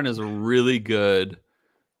 Hay barn is a really good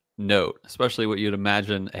note, especially what you'd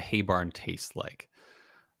imagine a hay barn tastes like.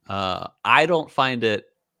 I don't find it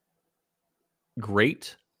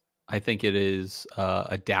great. I think it is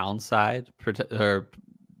a downside,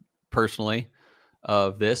 personally,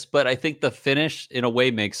 of this, but I think the finish, in a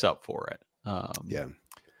way, makes up for it. Yeah.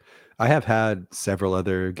 I have had several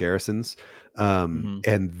other Garrisons, Mhm,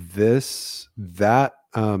 and that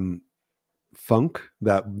funk,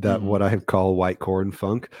 that what mhm, I call white corn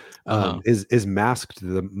funk, uh-huh, is masked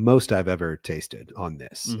the most I've ever tasted on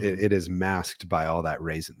this. mhm. It is masked by all that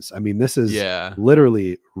raisins. I mean, this is Yeah.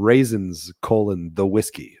 literally raisins colon the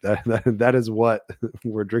whiskey. That is what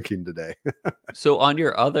we're drinking today. So on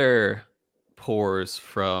your other pours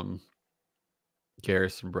from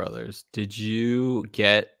Garrison Brothers, you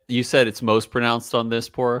said it's most pronounced on this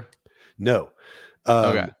pour? No,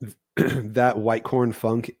 Okay. that white corn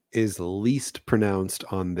funk is least pronounced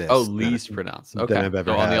on Oh, this least pronounced. than Okay. I've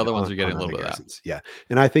ever So on the had other ones, you're getting on a little other bit of that. Garrisons. Yeah,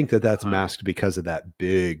 and I think that that's Uh-huh. masked because of that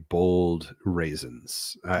big, bold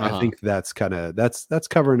raisins. I Uh-huh. think that's kind of that's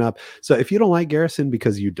covering up. So if you don't like Garrison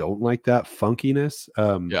because you don't like that funkiness,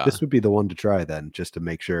 Yeah. this would be the one to try then, just to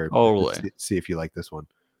make sure to Totally. see if you like this one.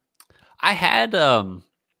 I had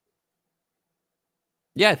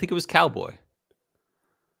yeah, I think it was Cowboy.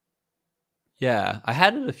 Yeah, I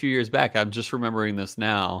had it a few years back. I'm just remembering this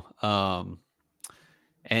now.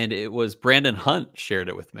 And it was Brandon Hunt shared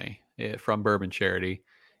it with me, from Bourbon Charity,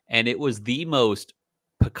 and it was the most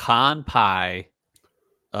pecan pie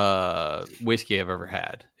whiskey I've ever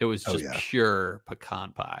had. It was Oh just yeah, pure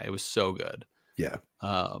pecan pie. It was so good. yeah.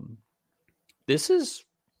 Um, this is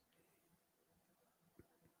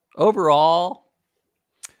overall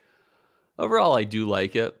overall I do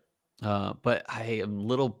like it, but I am a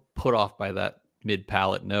little put off by that mid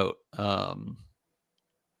palate note.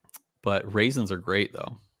 But raisins are great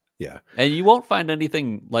though. Yeah. And you won't find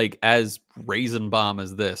anything like as raisin bomb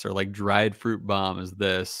as this, or like dried fruit bomb as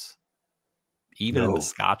this, even in the No.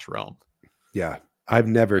 Scotch realm. Yeah. I've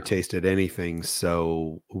never Yeah. tasted anything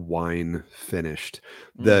so wine finished.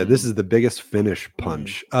 This Mhm. is the biggest finish Mhm.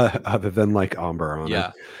 punch, other than like amber on it.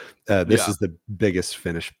 Yeah. This Yeah. is the biggest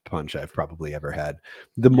finish punch I've probably ever had.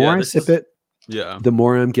 The more Yeah, I this sip is it, yeah. the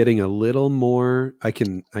more I'm getting a little more. I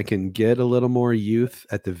can get a little more youth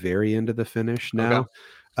at the very end of the finish Okay.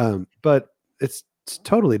 now, but it's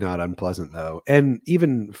totally not unpleasant though. And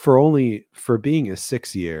even for being a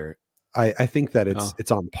 6 year, I think that Oh,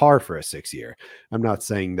 it's on par for a 6 year. I'm not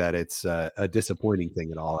saying that it's a disappointing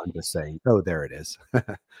thing at all. I'm just saying, oh, there it is.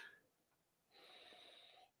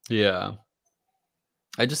 yeah.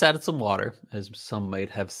 I just added some water, as some might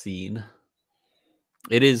have seen.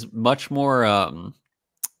 It is much more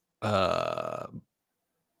uh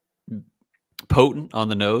potent on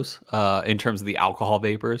the nose, in terms of the alcohol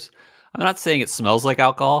vapors. I'm not saying it smells like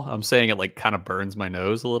alcohol. I'm saying it like kind of burns my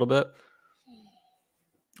nose a little bit.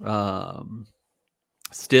 Um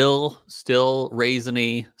still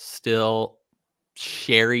raisiny, still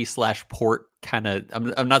sherry slash port kind of.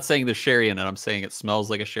 I'm not saying there's sherry in it. I'm saying it smells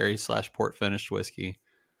like a sherry slash port finished whiskey.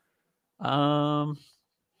 Um,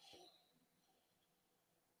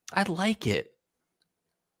 I like it.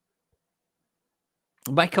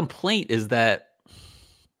 My complaint is that,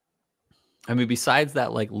 I mean, besides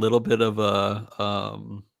that, like little bit of a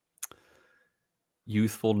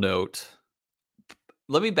youthful note.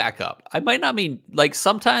 Let me back up. I might not mean like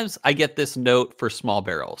sometimes I get this note for small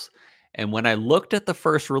barrels. And when I looked at the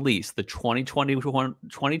first release, the 2020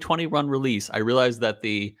 run release, I realized that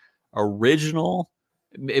the original,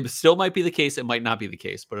 it still might be the case, it might not be the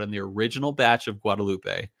case, but in the original batch of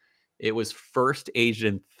Guadalupe, it was first aged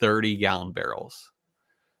in 30-gallon barrels,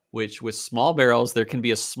 which with small barrels, there can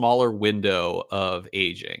be a smaller window of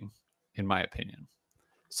aging, in my opinion.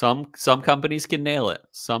 Some companies can nail it.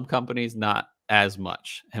 Some companies not as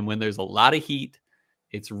much. And when there's a lot of heat,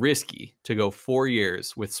 it's risky to go 4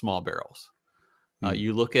 years with small barrels. Mm,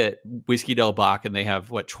 You look at Whiskey Del Bach and they have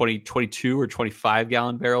what 22 or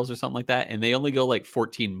 25-gallon barrels or something like that, and they only go like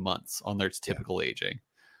 14 months on their yeah. typical aging.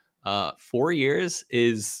 4 years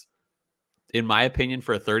is, in my opinion,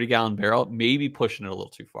 for a 30-gallon barrel, maybe pushing it a little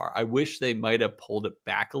too far. I wish they might have pulled it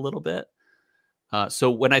back a little bit.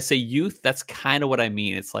 So when I say youth, that's kind of what I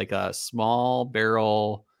mean. It's like a small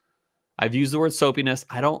barrel. I've used the word soapiness.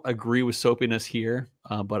 I don't agree with soapiness here,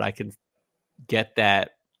 but I can get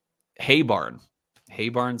that hay barn, hay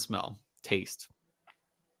barn smell, taste.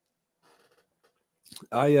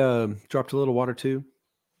 I dropped a little water too.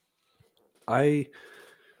 I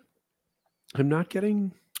am not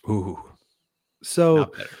getting Ooh, so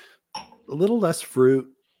not better. a little less fruit.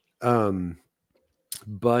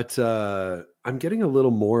 But I'm getting a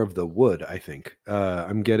little more of the wood, I think.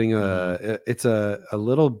 I'm getting it's a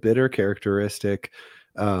little bitter characteristic.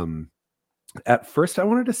 At first I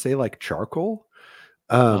wanted to say like charcoal.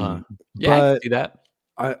 Uh-huh. Yeah, I can But see that.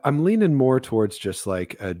 I'm leaning more towards just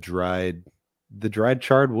like the dried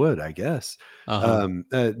charred wood, I guess. Uh-huh.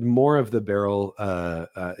 More of the barrel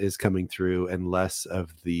is coming through, and less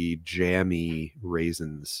of the jammy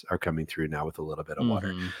raisins are coming through now with a little bit of water.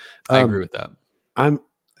 Mhm. I agree Um, with that. and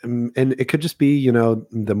it could just be,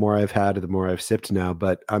 the more I've had, the more I've sipped now.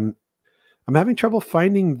 But I'm having trouble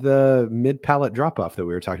finding the mid palate drop off that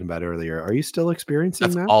we were talking about earlier. Are you still experiencing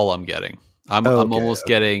That's that? all I'm getting. I'm Okay, almost okay.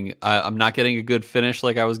 getting I'm not getting a good finish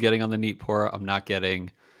like I was getting on the neat pour. I'm not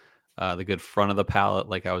getting the good front of the palate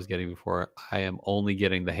like I was getting before. I am only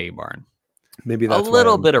getting the hay barn. Maybe A that's why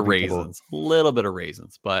little I'm bit of having trouble.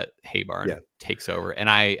 raisins, but hay barn Yeah. takes over. And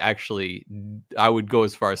I would go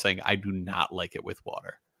as far as saying I do not like it with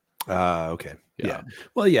water. Okay. Yeah. Yeah.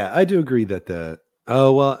 Well, yeah, I do agree that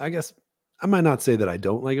oh, well, I guess I might not say that I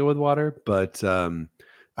don't like it with water, but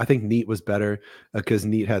I think neat was better because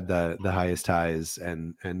neat had the highest highs,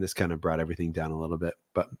 and this kind of brought everything down a little bit,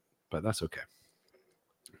 but that's okay.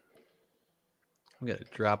 I'm gonna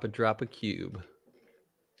drop a cube.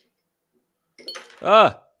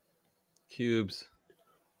 Ah, cubes.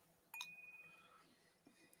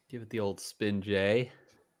 Give it the old spin J.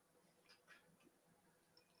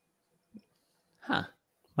 Huh.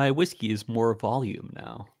 My whiskey is more volume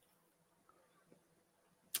now.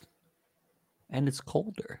 And it's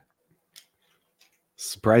colder.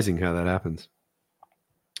 Surprising how that happens.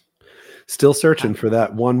 Still searching for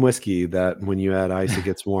that one whiskey that when you add ice, it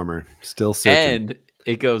gets warmer. Still searching. And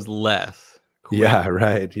it goes less quick. Yeah,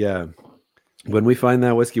 right. Yeah. When we find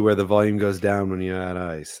that whiskey where the volume goes down when you add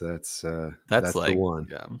ice, that's That's the like, one.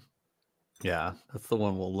 yeah. Yeah, that's the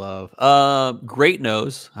one we'll love. Great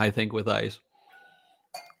nose, I think, with ice.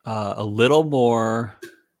 A little more.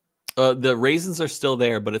 The raisins are still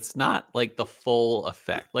there, but it's not like the full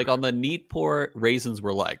effect. Like on the neat pour, raisins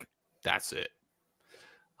were like, that's it.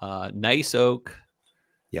 Nice oak.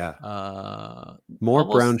 Yeah. More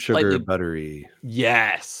brown Almost sugar, slightly. buttery.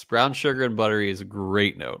 Yes, brown sugar and buttery is a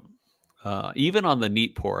great note. Even on the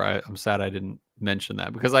neat pour, I'm sad I didn't mention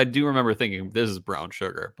that because I do remember thinking this is brown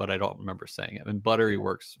sugar, but I don't remember saying it. And buttery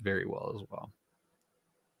works very well as well.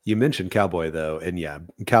 You mentioned cowboy though, and yeah,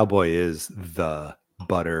 cowboy is the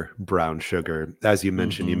butter brown sugar. As you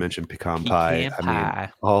mentioned pecan pie. Pecan I mean,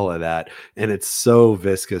 pie. all of that, and it's so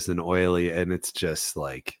viscous and oily, and it's just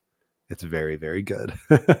like it's very, very good,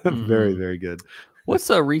 very, Mm-hmm. very good. What's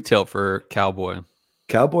the retail for cowboy?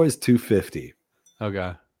 Cowboy's 250.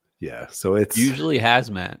 Okay. Yeah, so it's Usually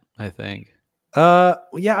hazmat, I think. yeah,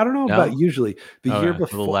 I don't know about No? usually. The year Okay. For the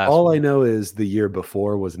before, last all I one. know is the year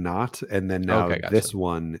before was not, and then now Okay, gotcha. this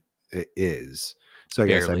one is. So I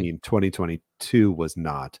guess I Barely. mean 2022 was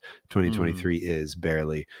not, Mm, 2023 is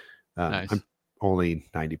barely. I'm nice. only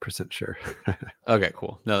 90% sure. Okay,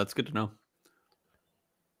 cool. No, that's good to know.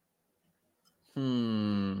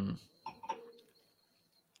 Hmm.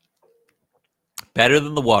 Better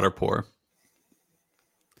than the water pour,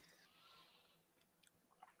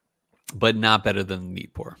 but not better than the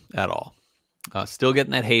neat pour at all. Still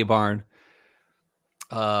getting that hay barn.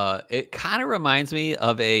 It kind of reminds me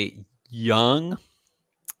of a young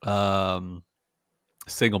um,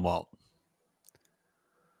 single malt.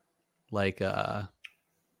 Like I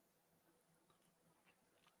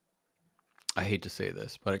hate to say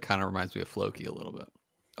this, but it kind of reminds me of Floki a little bit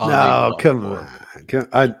on the No, water come pour.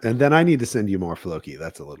 on. And then I need to send you more Floki.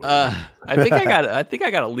 That's a little weird. I think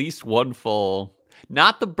I got at least one full,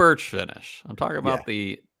 not the birch finish. I'm talking Yeah. about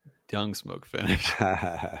the young smoke finish.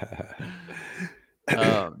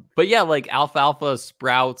 But yeah, like alfalfa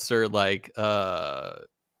sprouts or like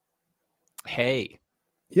hay.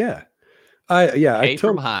 Yeah. I Hay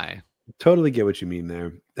from high. totally get what you mean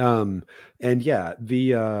there. And yeah,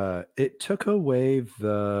 the it took away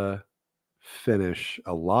the finish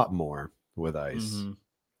a lot more with ice. Mm-hmm.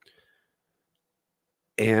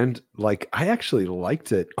 And like I actually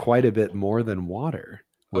liked it quite a bit more than water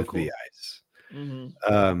Oh, with the cool. ice.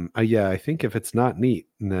 Mm-hmm. Yeah, I think if it's not neat,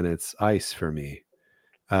 then it's ice for me.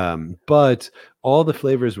 But all the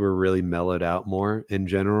flavors were really mellowed out more in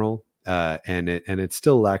general. And it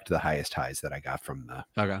still lacked the highest highs that I got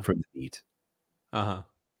Okay. from the neat. Uh-huh.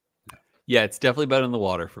 Yeah, it's definitely better than the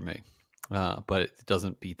water for me. But it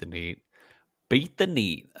doesn't beat the neat. Beat the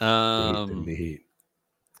neat. Beat the neat.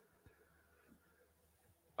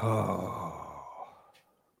 Oh.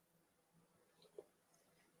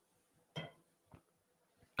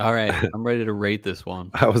 All right, I'm ready to rate this one.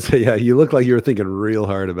 I was yeah, you look like you were thinking real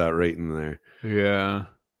hard about rating there. Yeah.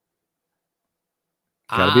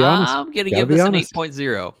 Gotta be honest. I'm gonna Gotta give be this an honest.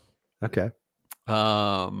 8.0. Okay.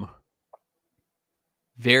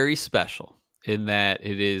 Very special in that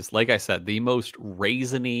it is, like I said, the most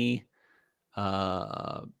raisiny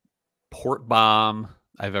port bomb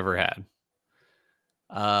I've ever had.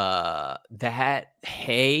 That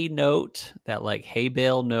hay note, that like hay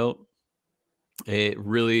bale note, it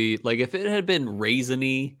really, like, if it had been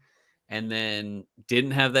raisiny and then didn't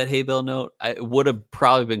have that hay bale note, it would have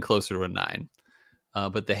probably been closer to a 9.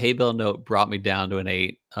 But the hay bale note brought me down to an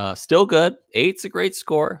 8. Still good. 8's a great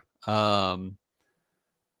score. But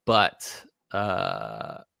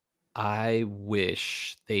I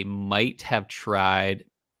wish they might have tried.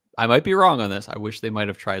 I might be wrong on this. I wish they might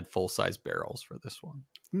have tried full size barrels for this one,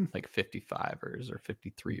 like 55ers or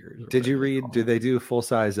 53ers. Did you read? Do they do full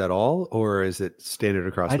size at all, or is it standard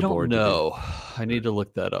across the board? I don't know. I need to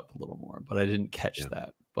look that up a little more, but I didn't catch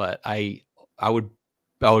that. But I would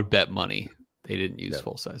bet money they didn't use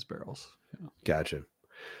full size barrels. Yeah. Gotcha.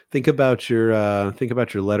 Think about your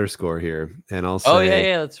letter score here, and I'll say. Oh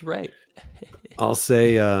yeah, that's right. I'll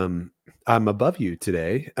say I'm above you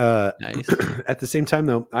today. Nice. At the same time,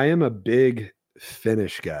 though, I am a big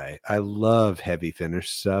finish guy. I love heavy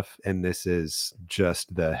finish stuff, and this is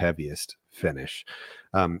just the heaviest finish.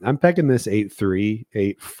 I'm pegging this 8.3,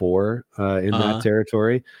 8.4 in that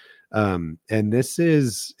territory. And this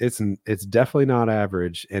is it's definitely not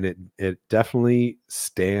average, and it definitely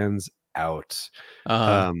stands out.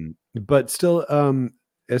 But still,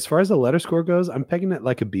 as far as the letter score goes, I'm pegging it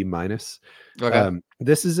like a B-. Okay.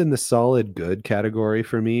 This is in the solid good category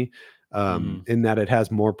for me, in that it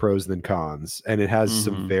has more pros than cons, and it has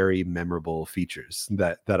some very memorable features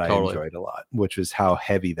that I enjoyed a lot, which is how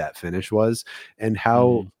heavy that finish was and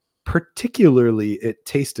how particularly it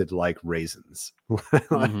tasted like raisins.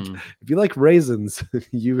 Like, if you like raisins,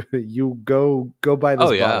 you go buy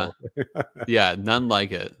this bottle. Yeah, none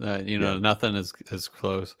like it. Nothing is as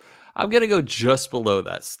close. I'm gonna go just below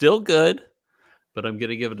that. Still good, but I'm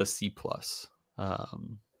gonna give it a C+. A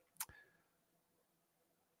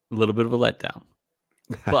little bit of a letdown,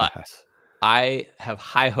 but I have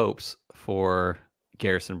high hopes for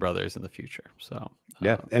Garrison Brothers in the future. So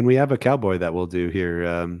yeah, and we have a cowboy that we'll do here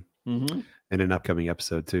in an upcoming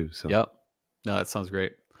episode too. So yep, no, that sounds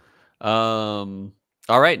great. All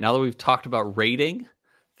right, now that we've talked about rating,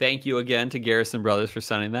 thank you again to Garrison Brothers for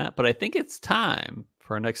sending that. But I think it's time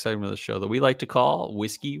for our next segment of the show that we like to call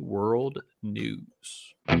Whiskey World News.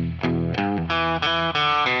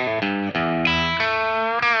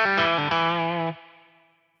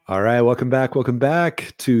 All right, welcome back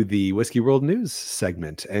to the Whiskey World News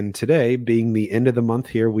segment. And today, being the end of the month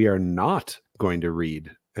here, we are not going to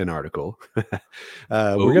read an article. We're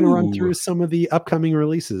going to run through some of the upcoming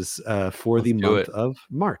releases for the month of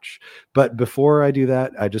March. But before I do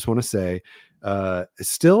that, I just want to say,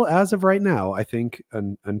 still as of right now, I think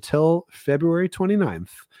until February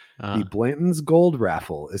 29th, the Blanton's Gold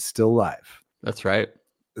Raffle is still live. That's right.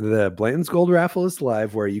 The Blanton's Gold Raffle is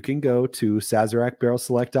live, where you can go to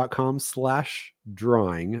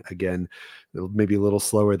SazarakBarrelSelect.com/drawing. Again, maybe a little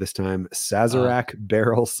slower this time.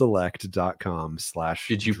 SazarakBarrelSelect.com/drawing.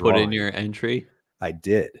 Did you put in your entry? I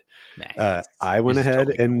did. Nice. I went ahead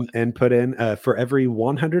and put in for every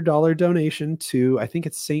 $100 donation to, I think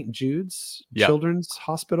it's St. Jude's Children's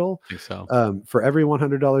Hospital. I think so. For every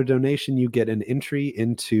 $100 donation, you get an entry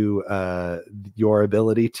into your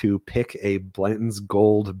ability to pick a Blanton's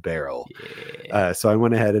Gold barrel. Yeah. So I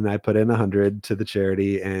went ahead and I put in 100 to the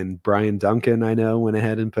charity, and Brian Duncan, I know, went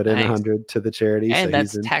ahead and put in 100 to the charity. And so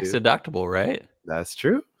that's tax deductible, right? That's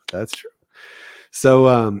true. That's true.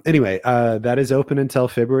 So anyway, that is open until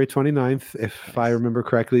February 29th, if I remember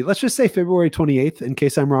correctly. Let's just say February 28th, in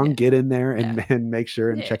case I'm wrong. Get in there and make sure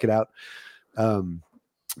and check it out.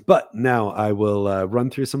 But now I will run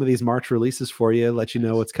through some of these March releases for you, let you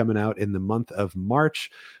know what's coming out in the month of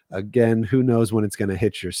March. Again, who knows when it's going to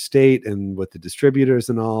hit your state and with the distributors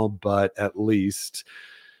and all, but at least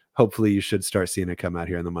hopefully you should start seeing it come out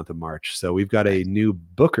here in the month of March. So we've got a new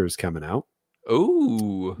Booker's coming out.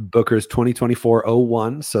 Ooh, Booker's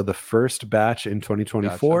 2024-01. So the first batch in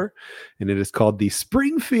 2024, and it is called the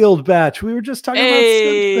Springfield batch. We were just talking about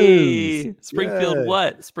Simpsons. Springfield,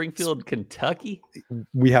 what? Springfield, Kentucky?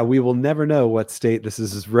 We will never know what state this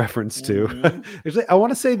is referenced to. Actually, I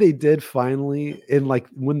want to say they did finally, in like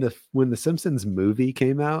when the Simpsons movie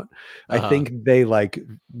came out, I think they like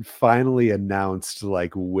finally announced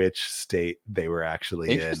like which state they were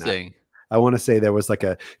actually in. I want to say there was like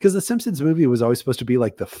because the Simpsons movie was always supposed to be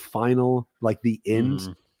like the final, like the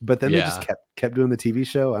end but then they just kept doing the TV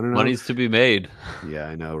show. I don't know. Money's to be made. Yeah,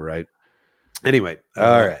 I know, right? Anyway,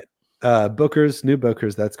 all right. Bookers, new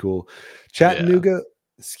Bookers, that's cool. Chattanooga,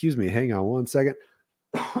 excuse me, hang on one second.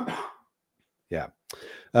 Yeah.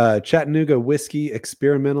 Chattanooga Whiskey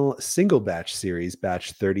Experimental Single Batch Series,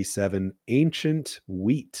 batch 37, Ancient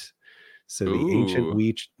Wheat. So the Ancient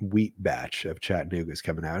Wheat batch of Chattanooga is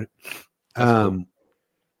coming out. Cool.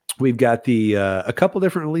 We've got a couple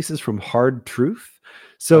different releases from Hard Truth.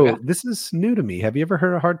 So this is new to me. Have you ever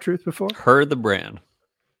heard of Hard Truth before? Heard the brand.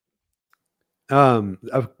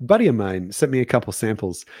 A buddy of mine sent me a couple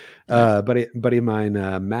samples. Buddy of mine,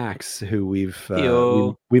 Max, who we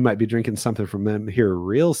might be drinking something from them here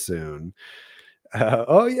real soon. We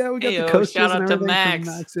got the coasters. Shout out and to everything Max.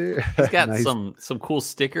 from Max here. He's got nice. some cool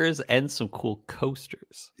stickers and some cool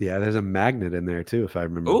coasters. Yeah, there's a magnet in there too, if I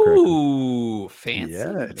remember correctly. Ooh, fancy.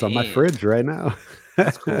 Yeah, it's on my fridge right now.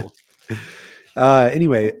 That's cool.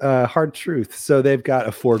 Anyway, Hard Truth. So they've got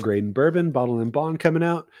a 4-grain bourbon, bottled and bond, coming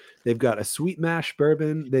out. They've got a sweet mash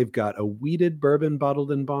bourbon. They've got a wheated bourbon,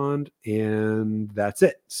 bottled and bond, and that's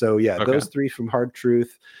it. So those 3 from Hard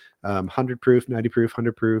Truth. 100 proof, 90 proof,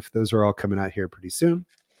 100 proof. Those are all coming out here pretty soon.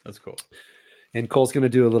 That's cool. And Cole's going to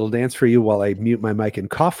do a little dance for you while I mute my mic and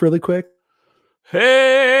cough really quick.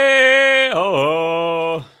 Hey,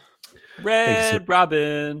 Red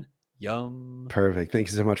Robin. Yum. Perfect.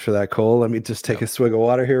 Thank you so much for that, Cole. Let me just take a swig of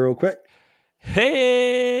water here real quick.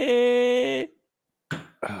 Hey.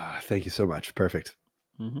 Thank you so much. Perfect.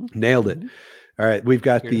 Nailed it. All right, we've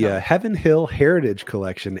got the Heaven Hill Heritage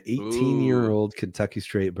Collection 18-year-old Kentucky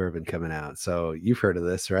Straight Bourbon coming out. So you've heard of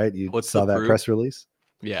this, right? You saw that press release?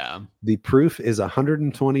 Yeah. The proof is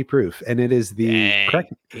 120 proof, and it is the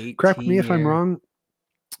correct me if I'm wrong.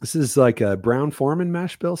 This is like a Brown Forman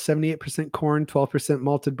mash bill, 78% corn, 12%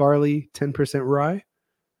 malted barley, 10% rye.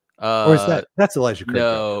 Or is that's Elijah Craig?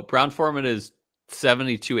 No, Brown Forman is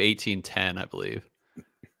 72, 18, 10, I believe.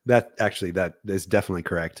 That is definitely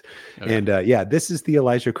correct. Okay. And this is the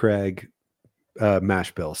Elijah Craig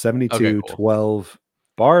mash bill, 72, 12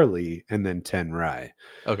 barley, and then 10 rye.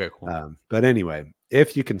 Okay, cool. But anyway,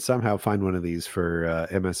 if you can somehow find one of these for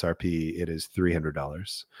MSRP, it is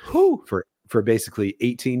 $300 for basically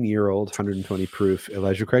 18-year-old 120 proof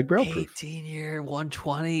Elijah Craig barrel proof. 18-year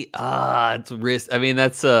 120. It's risk. I mean,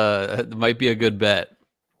 that's might be a good bet.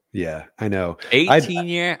 Yeah, I know.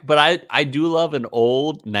 18-year, but I do love an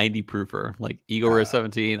old 90 proofer like Eagle Rare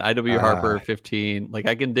 17, IW Harper 15. Like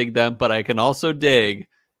I can dig them, but I can also dig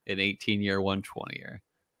an 18-year 120-year.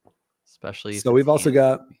 Especially so we've also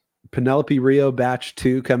got Penelope Rio Batch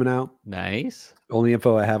 2 coming out. Nice. Only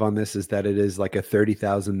info I have on this is that it is like a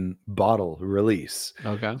 30,000 bottle release.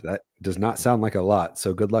 Okay. So that does not sound like a lot.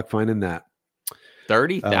 So good luck finding that.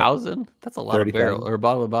 30,000? That's a lot 30, of barrel or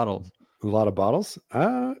bottles. A lot of bottles?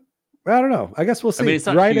 I don't know. I guess we'll see. I mean, it's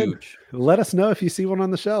not huge. Let us know if you see one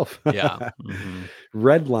on the shelf. Yeah.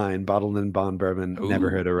 Red Line bottled and bond bourbon.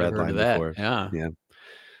 Never heard of Red Line before. Yeah.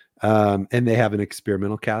 And they have an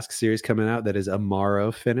experimental cask series coming out that is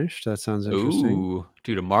Amaro finished. That sounds interesting. Ooh,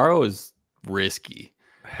 dude, Amaro is risky.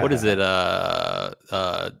 What is it?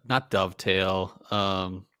 Not Dovetail.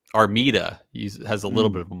 Armida has a little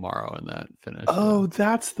bit of Amaro in that finish. Oh,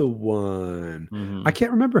 that's the one. I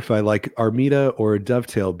can't remember if I like Armida or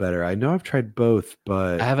Dovetail better. I know I've tried both,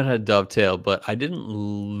 but I haven't had Dovetail, but I didn't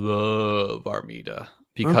love Armida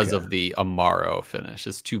because of the Amaro finish.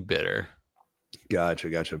 It's too bitter.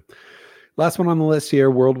 Gotcha. Last one on the list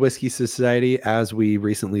here, World Whiskey Society, as we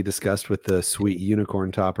recently discussed with the sweet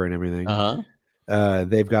unicorn topper and everything.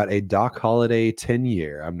 They've got a Doc Holiday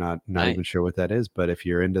 10-year. I'm not even sure what that is, but if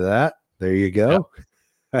you're into that, there you go.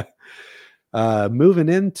 Yep. Moving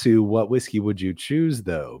into what whiskey would you choose,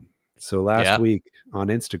 though? So last week on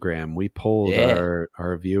Instagram, we polled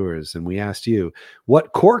our viewers and we asked you,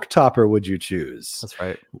 what cork topper would you choose? That's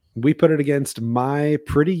right. We put it against my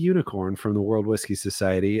Pretty Unicorn from the World Whiskey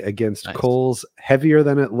Society against Cole's Heavier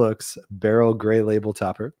Than It Looks Barrel Gray Label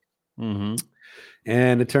Topper.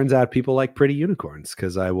 And it turns out people like Pretty Unicorns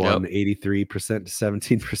because I won 83% to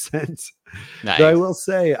 17%. Nice. So I will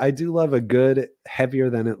say I do love a good Heavier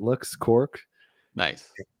Than It Looks cork.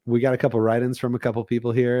 Nice. We got a couple write-ins from a couple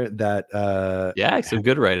people here that some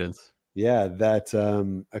good write-ins. Yeah, that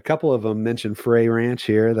a couple of them mentioned Frey Ranch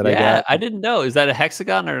here that I got. I didn't know. Is that a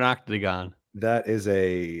hexagon or an octagon? That is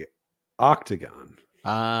a octagon.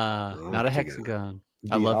 Not a hexagon.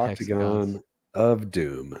 I love octagon of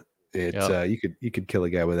doom. It's you could kill a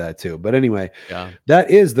guy with that too. But anyway, that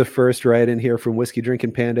is the first write-in here from Whiskey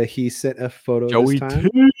Drinking Panda. He sent a photo this time.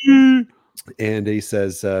 And he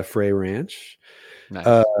says Frey Ranch. Nice.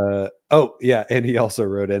 Oh yeah, and he also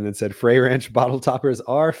wrote in and said Frey Ranch bottle toppers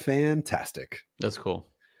are fantastic. That's cool.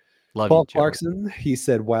 Love you, Paul Joey. Clarkson, he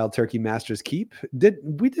said Wild Turkey Masters Keep.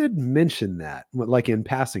 We did mention that, like in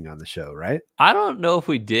passing on the show, right? I don't know if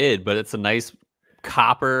we did, but it's a nice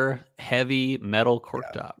copper heavy metal cork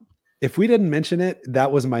top. If we didn't mention it,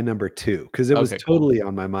 that was my number 2 because it was totally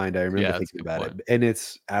on my mind. I remember that's a thinking good about point. it, and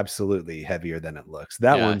it's absolutely heavier than it looks.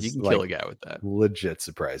 That one's you can like kill a guy with that. legit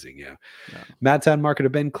surprising. Yeah. Madtown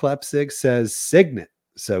marketer Ben Klepsig says Signet.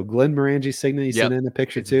 So Glenn Morangi Signet, he sent in a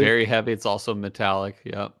picture It's too. very heavy. It's also metallic.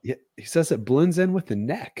 Yep. Yeah, he says it blends in with the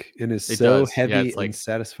neck and is It so does. Yeah, heavy it's like- and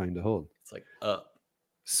satisfying to hold. It's like up.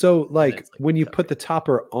 So like it's like when you heavy. put the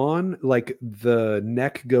topper on, like the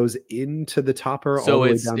neck goes into the topper all So the way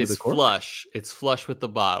it's down to the cork? flush. It's flush with the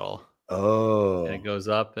bottle. Oh, And it goes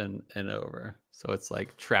up and over. So it's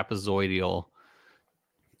like trapezoidal.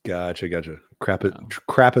 Gotcha.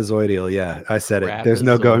 Trapezoidal. Yeah, I said it. There's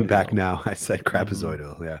no going back now. I said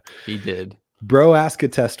trapezoidal. Yeah, He did. Bro Aska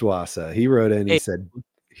Testuasa. He wrote in.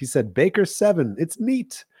 He said Baker 7. It's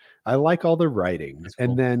neat. I like all the writing. Cool.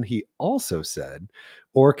 And then he also said,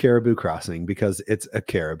 or Caribou Crossing, because it's a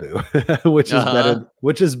caribou, which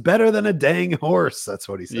is better than a dang horse. That's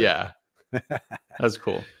what he said. Yeah. That's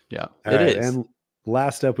cool. Yeah. It is. And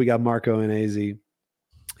last up, we got Marco and AZ.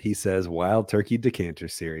 He says Wild Turkey Decanter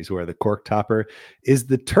Series, where the cork topper is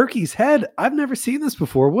the turkey's head. I've never seen this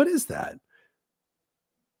before. What is that?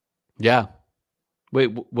 Yeah. Wait,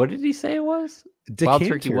 what did he say it was? Decanter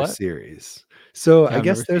Wild Turkey what? Series. So Yeah, I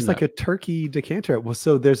guess there's like a turkey decanter. Well,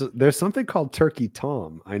 so there's something called Turkey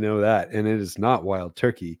Tom. I know that, and it is not Wild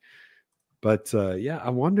Turkey. But yeah, I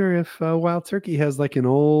wonder if Wild Turkey has like an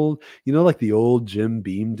old, like the old Jim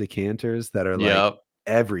Beam decanters that are like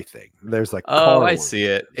everything. There's like I see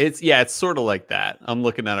it. It's sort of like that. I'm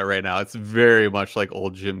looking at it right now. It's very much like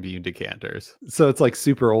old Jim Beam decanters. So it's like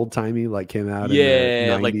super old timey, like came out in the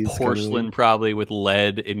 90s, like porcelain probably with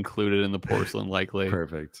lead included in the porcelain likely.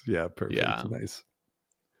 Perfect. Yeah, perfect. Yeah. Nice.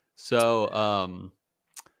 So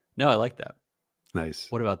no, I like that. Nice.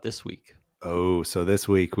 What about this week? Oh, so this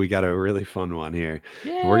week we got a really fun one here.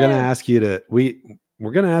 Yeah. We're gonna ask you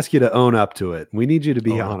to own up to it. We need you to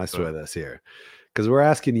be honest with us here. Because we're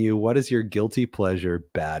asking you, what is your guilty pleasure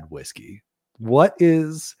bad whiskey? What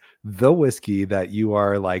is the whiskey that you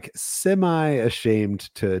are like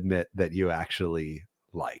semi-ashamed to admit that you actually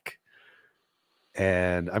like?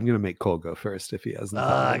 And I'm going to make Cole go first if he hasn't.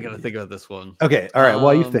 I got to think about this one. Okay. All right.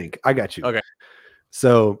 While you think, I got you. Okay.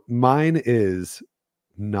 So mine is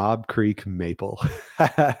Knob Creek Maple.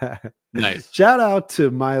 Nice. Shout out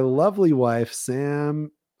to my lovely wife,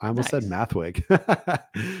 Sam. I almost said Mathwig,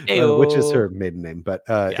 which is her maiden name. But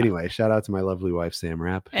anyway, shout out to my lovely wife, Sam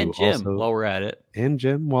Rapp. And Jim, while we're at it. And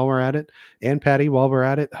Jim, while we're at it. And Patty, while we're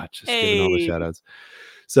at it. Just giving all the shout outs.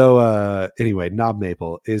 So anyway, Knob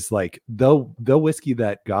Maple is like the whiskey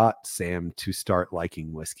that got Sam to start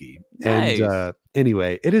liking whiskey. Nice. And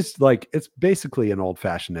anyway, it is like, it's basically an old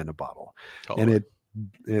fashioned in a bottle. Totally.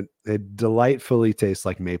 And it delightfully tastes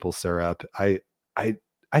like maple syrup.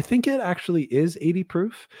 I think it actually is 80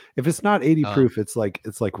 proof. If it's not 80 proof, it's like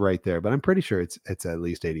right there, but I'm pretty sure it's at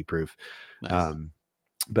least 80 proof. Nice.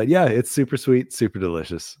 But yeah, it's super sweet, super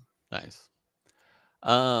delicious. Nice.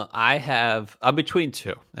 I'm between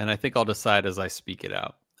two, and I think I'll decide as I speak it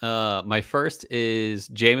out. My first is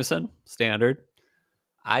Jameson Standard.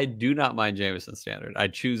 I do not mind Jameson Standard. I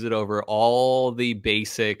choose it over all the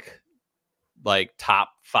basic, like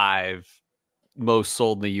top 5 most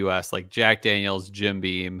sold in the US, like Jack Daniels, Jim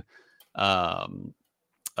Beam,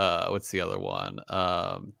 what's the other one?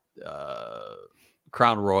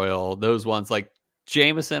 Crown Royal, those ones. Like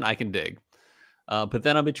Jameson I can dig, but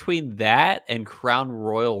then I'm between that and Crown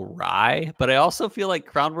Royal Rye. But I also feel like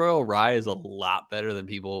Crown Royal Rye is a lot better than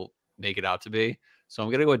people make it out to be, so I'm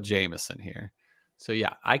gonna go with Jameson here. So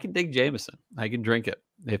yeah, I can dig Jameson. I can drink it.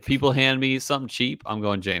 If people hand me something cheap, I'm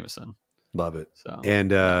going Jameson. Love it. So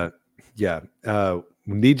and we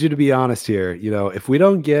need you to be honest here. If we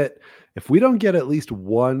don't get at least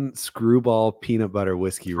one screwball peanut butter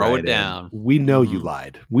whiskey, throw it down. We know you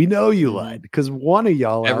lied. We know you lied because one of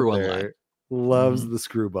y'all out there loves the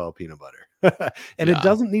screwball peanut butter, and it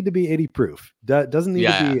doesn't need to be 80 proof. Doesn't need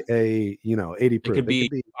to be a 80 proof. It could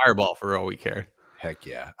be Fireball for all we care. Heck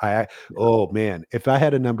yeah. Oh man, if I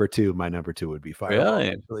had a number 2, my number 2 would be Fireball. Really?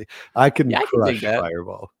 Actually, I can crush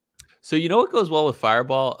Fireball. So you know what goes well with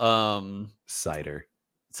Fireball? Cider.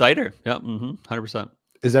 Cider. Yep. 100%.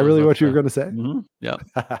 Is that really what you were going to say? Yep.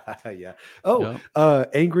 Yeah. Oh,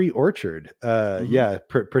 Angry Orchard. Yeah.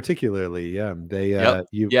 Particularly. Yeah. They.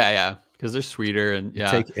 Because they're sweeter and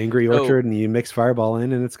take Angry Orchard and you mix Fireball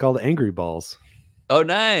in, and it's called Angry Balls. Oh,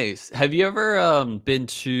 nice. Have you ever been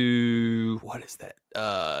to, what is that?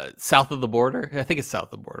 South of the border? I think it's south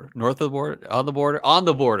of the border, north of the border, on the border, on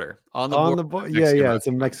the border, on the On border. the yeah, Mexican yeah, it's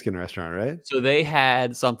a restaurant. Mexican restaurant, right? So they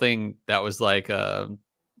had something that was like a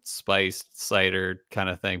spiced cider kind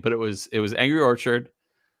of thing, but it was Angry Orchard,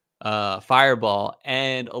 Fireball,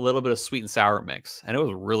 and a little bit of sweet and sour mix, and it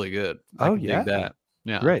was really good. I Oh, could dig yeah. that.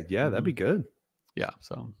 Yeah. Right, yeah, that'd be Mhm. good. Yeah.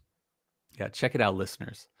 So yeah, check it out,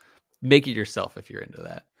 listeners. Make it yourself if you're into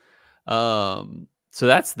that. So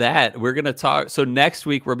that's that. We're gonna talk. So next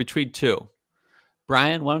week we're between two.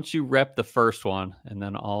 Bryan, why don't you rep the first one and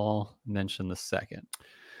then I'll mention the second.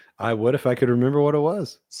 I would if I could remember what it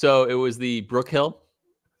was. So it was the Brook Hill.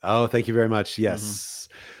 Oh, thank you very much. Mhm. Yes.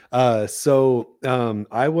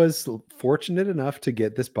 I was fortunate enough to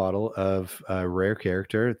get this bottle of rare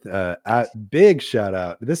character. Big shout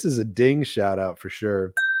out. This is a ding shout out for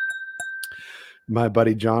sure. My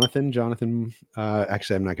buddy Jonathan.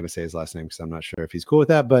 Actually, I'm not going to say his last name because I'm not sure if he's cool with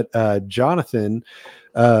that. But Jonathan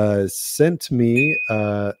sent me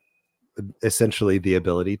essentially the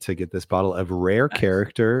ability to get this bottle of rare Nice.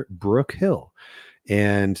 character Brook Hill.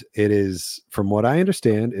 And it is, from what I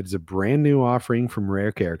understand, it is a brand new offering from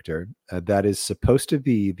Rare Character that is supposed to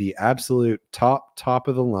be the absolute top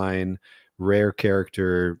of the line Rare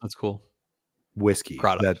Character That's cool. whiskey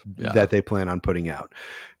Product. Yeah. that they plan on putting out.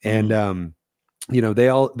 And Mhm.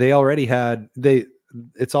 they already had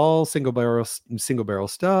it's all single barrel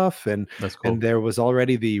stuff, and That's cool. there was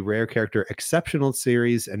already the Rare Character Exceptional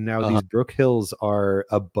series, and now Uh-huh. these Brook Hills are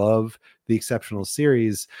above the Exceptional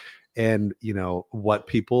series. And what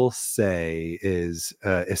people say is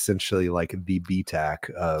essentially like the BTAC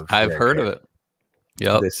of I've Rare heard of Character. it.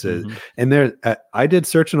 Yep. This is, Mhm. and there, I did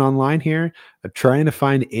searching online here, trying to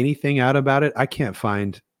find anything out about it. I can't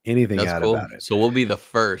find anything That's out cool. about it. So we'll be the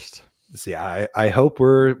first. See, I hope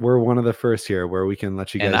we're one of the first here where we can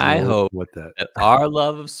let you And guys I know hope what the that our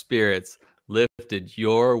love of spirits lifted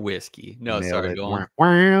your whiskey. No, nailed sorry, it. go on.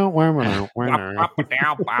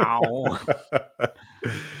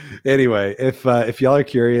 Anyway, if y'all are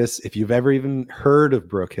curious, if you've ever even heard of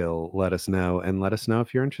Brook Hill, let us know, and let us know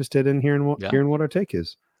if you're interested in hearing Yeah. what our take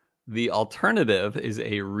is. The alternative is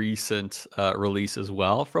a recent release as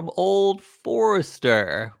well from Old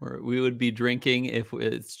Forester, where we would be drinking if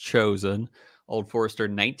it's chosen. Old Forester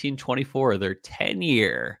 1924, their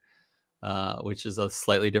 10-year, which is a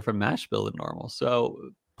slightly different mash bill than normal. So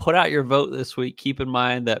put out your vote this week. Keep in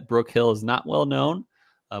mind that Brook Hill is not well known,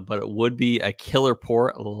 but it would be a killer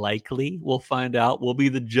pour, likely. We'll find out. We'll be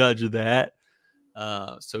the judge of that.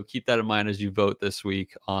 So keep that in mind as you vote this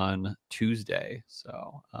week on Tuesday.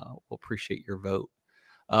 So we'll appreciate your vote.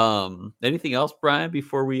 Anything else, Bryan,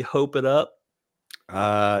 before we hope it up?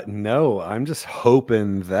 No, I'm just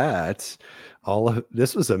hoping that all of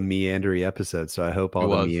this was a meandering episode. So I hope It all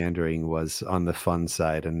the was. meandering was on the fun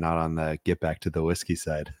side and not on the get back to the whiskey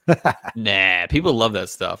side. Nah, people love that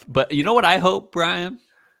stuff. But you know what I hope, Bryan?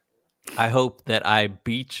 I hope that I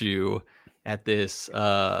beat you at this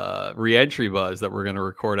reentry buzz that we're going to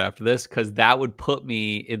record after this, because that would put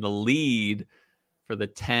me in the lead for the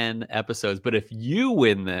 10 episodes. But if you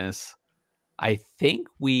win this, I think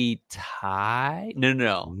we tie.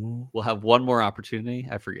 No. We'll have one more opportunity.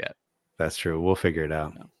 I forget. That's true. We'll figure it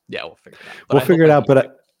out. No. Yeah, we'll figure it out. But We'll I hope figure it I out. beat you.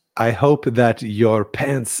 But I hope that your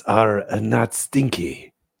pants are not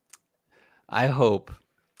stinky. I hope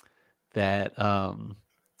that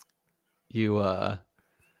you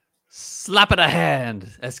slap it a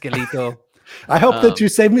hand, Escalito. I hope that you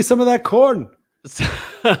save me some of that corn.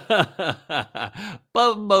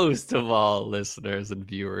 But most of all, listeners and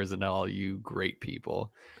viewers and all you great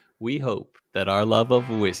people, we hope that our love of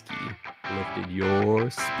whiskey lifted your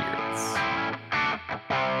spirits.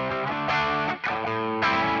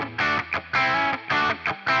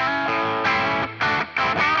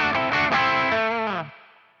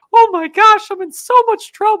 Oh my gosh, I'm in so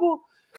much trouble.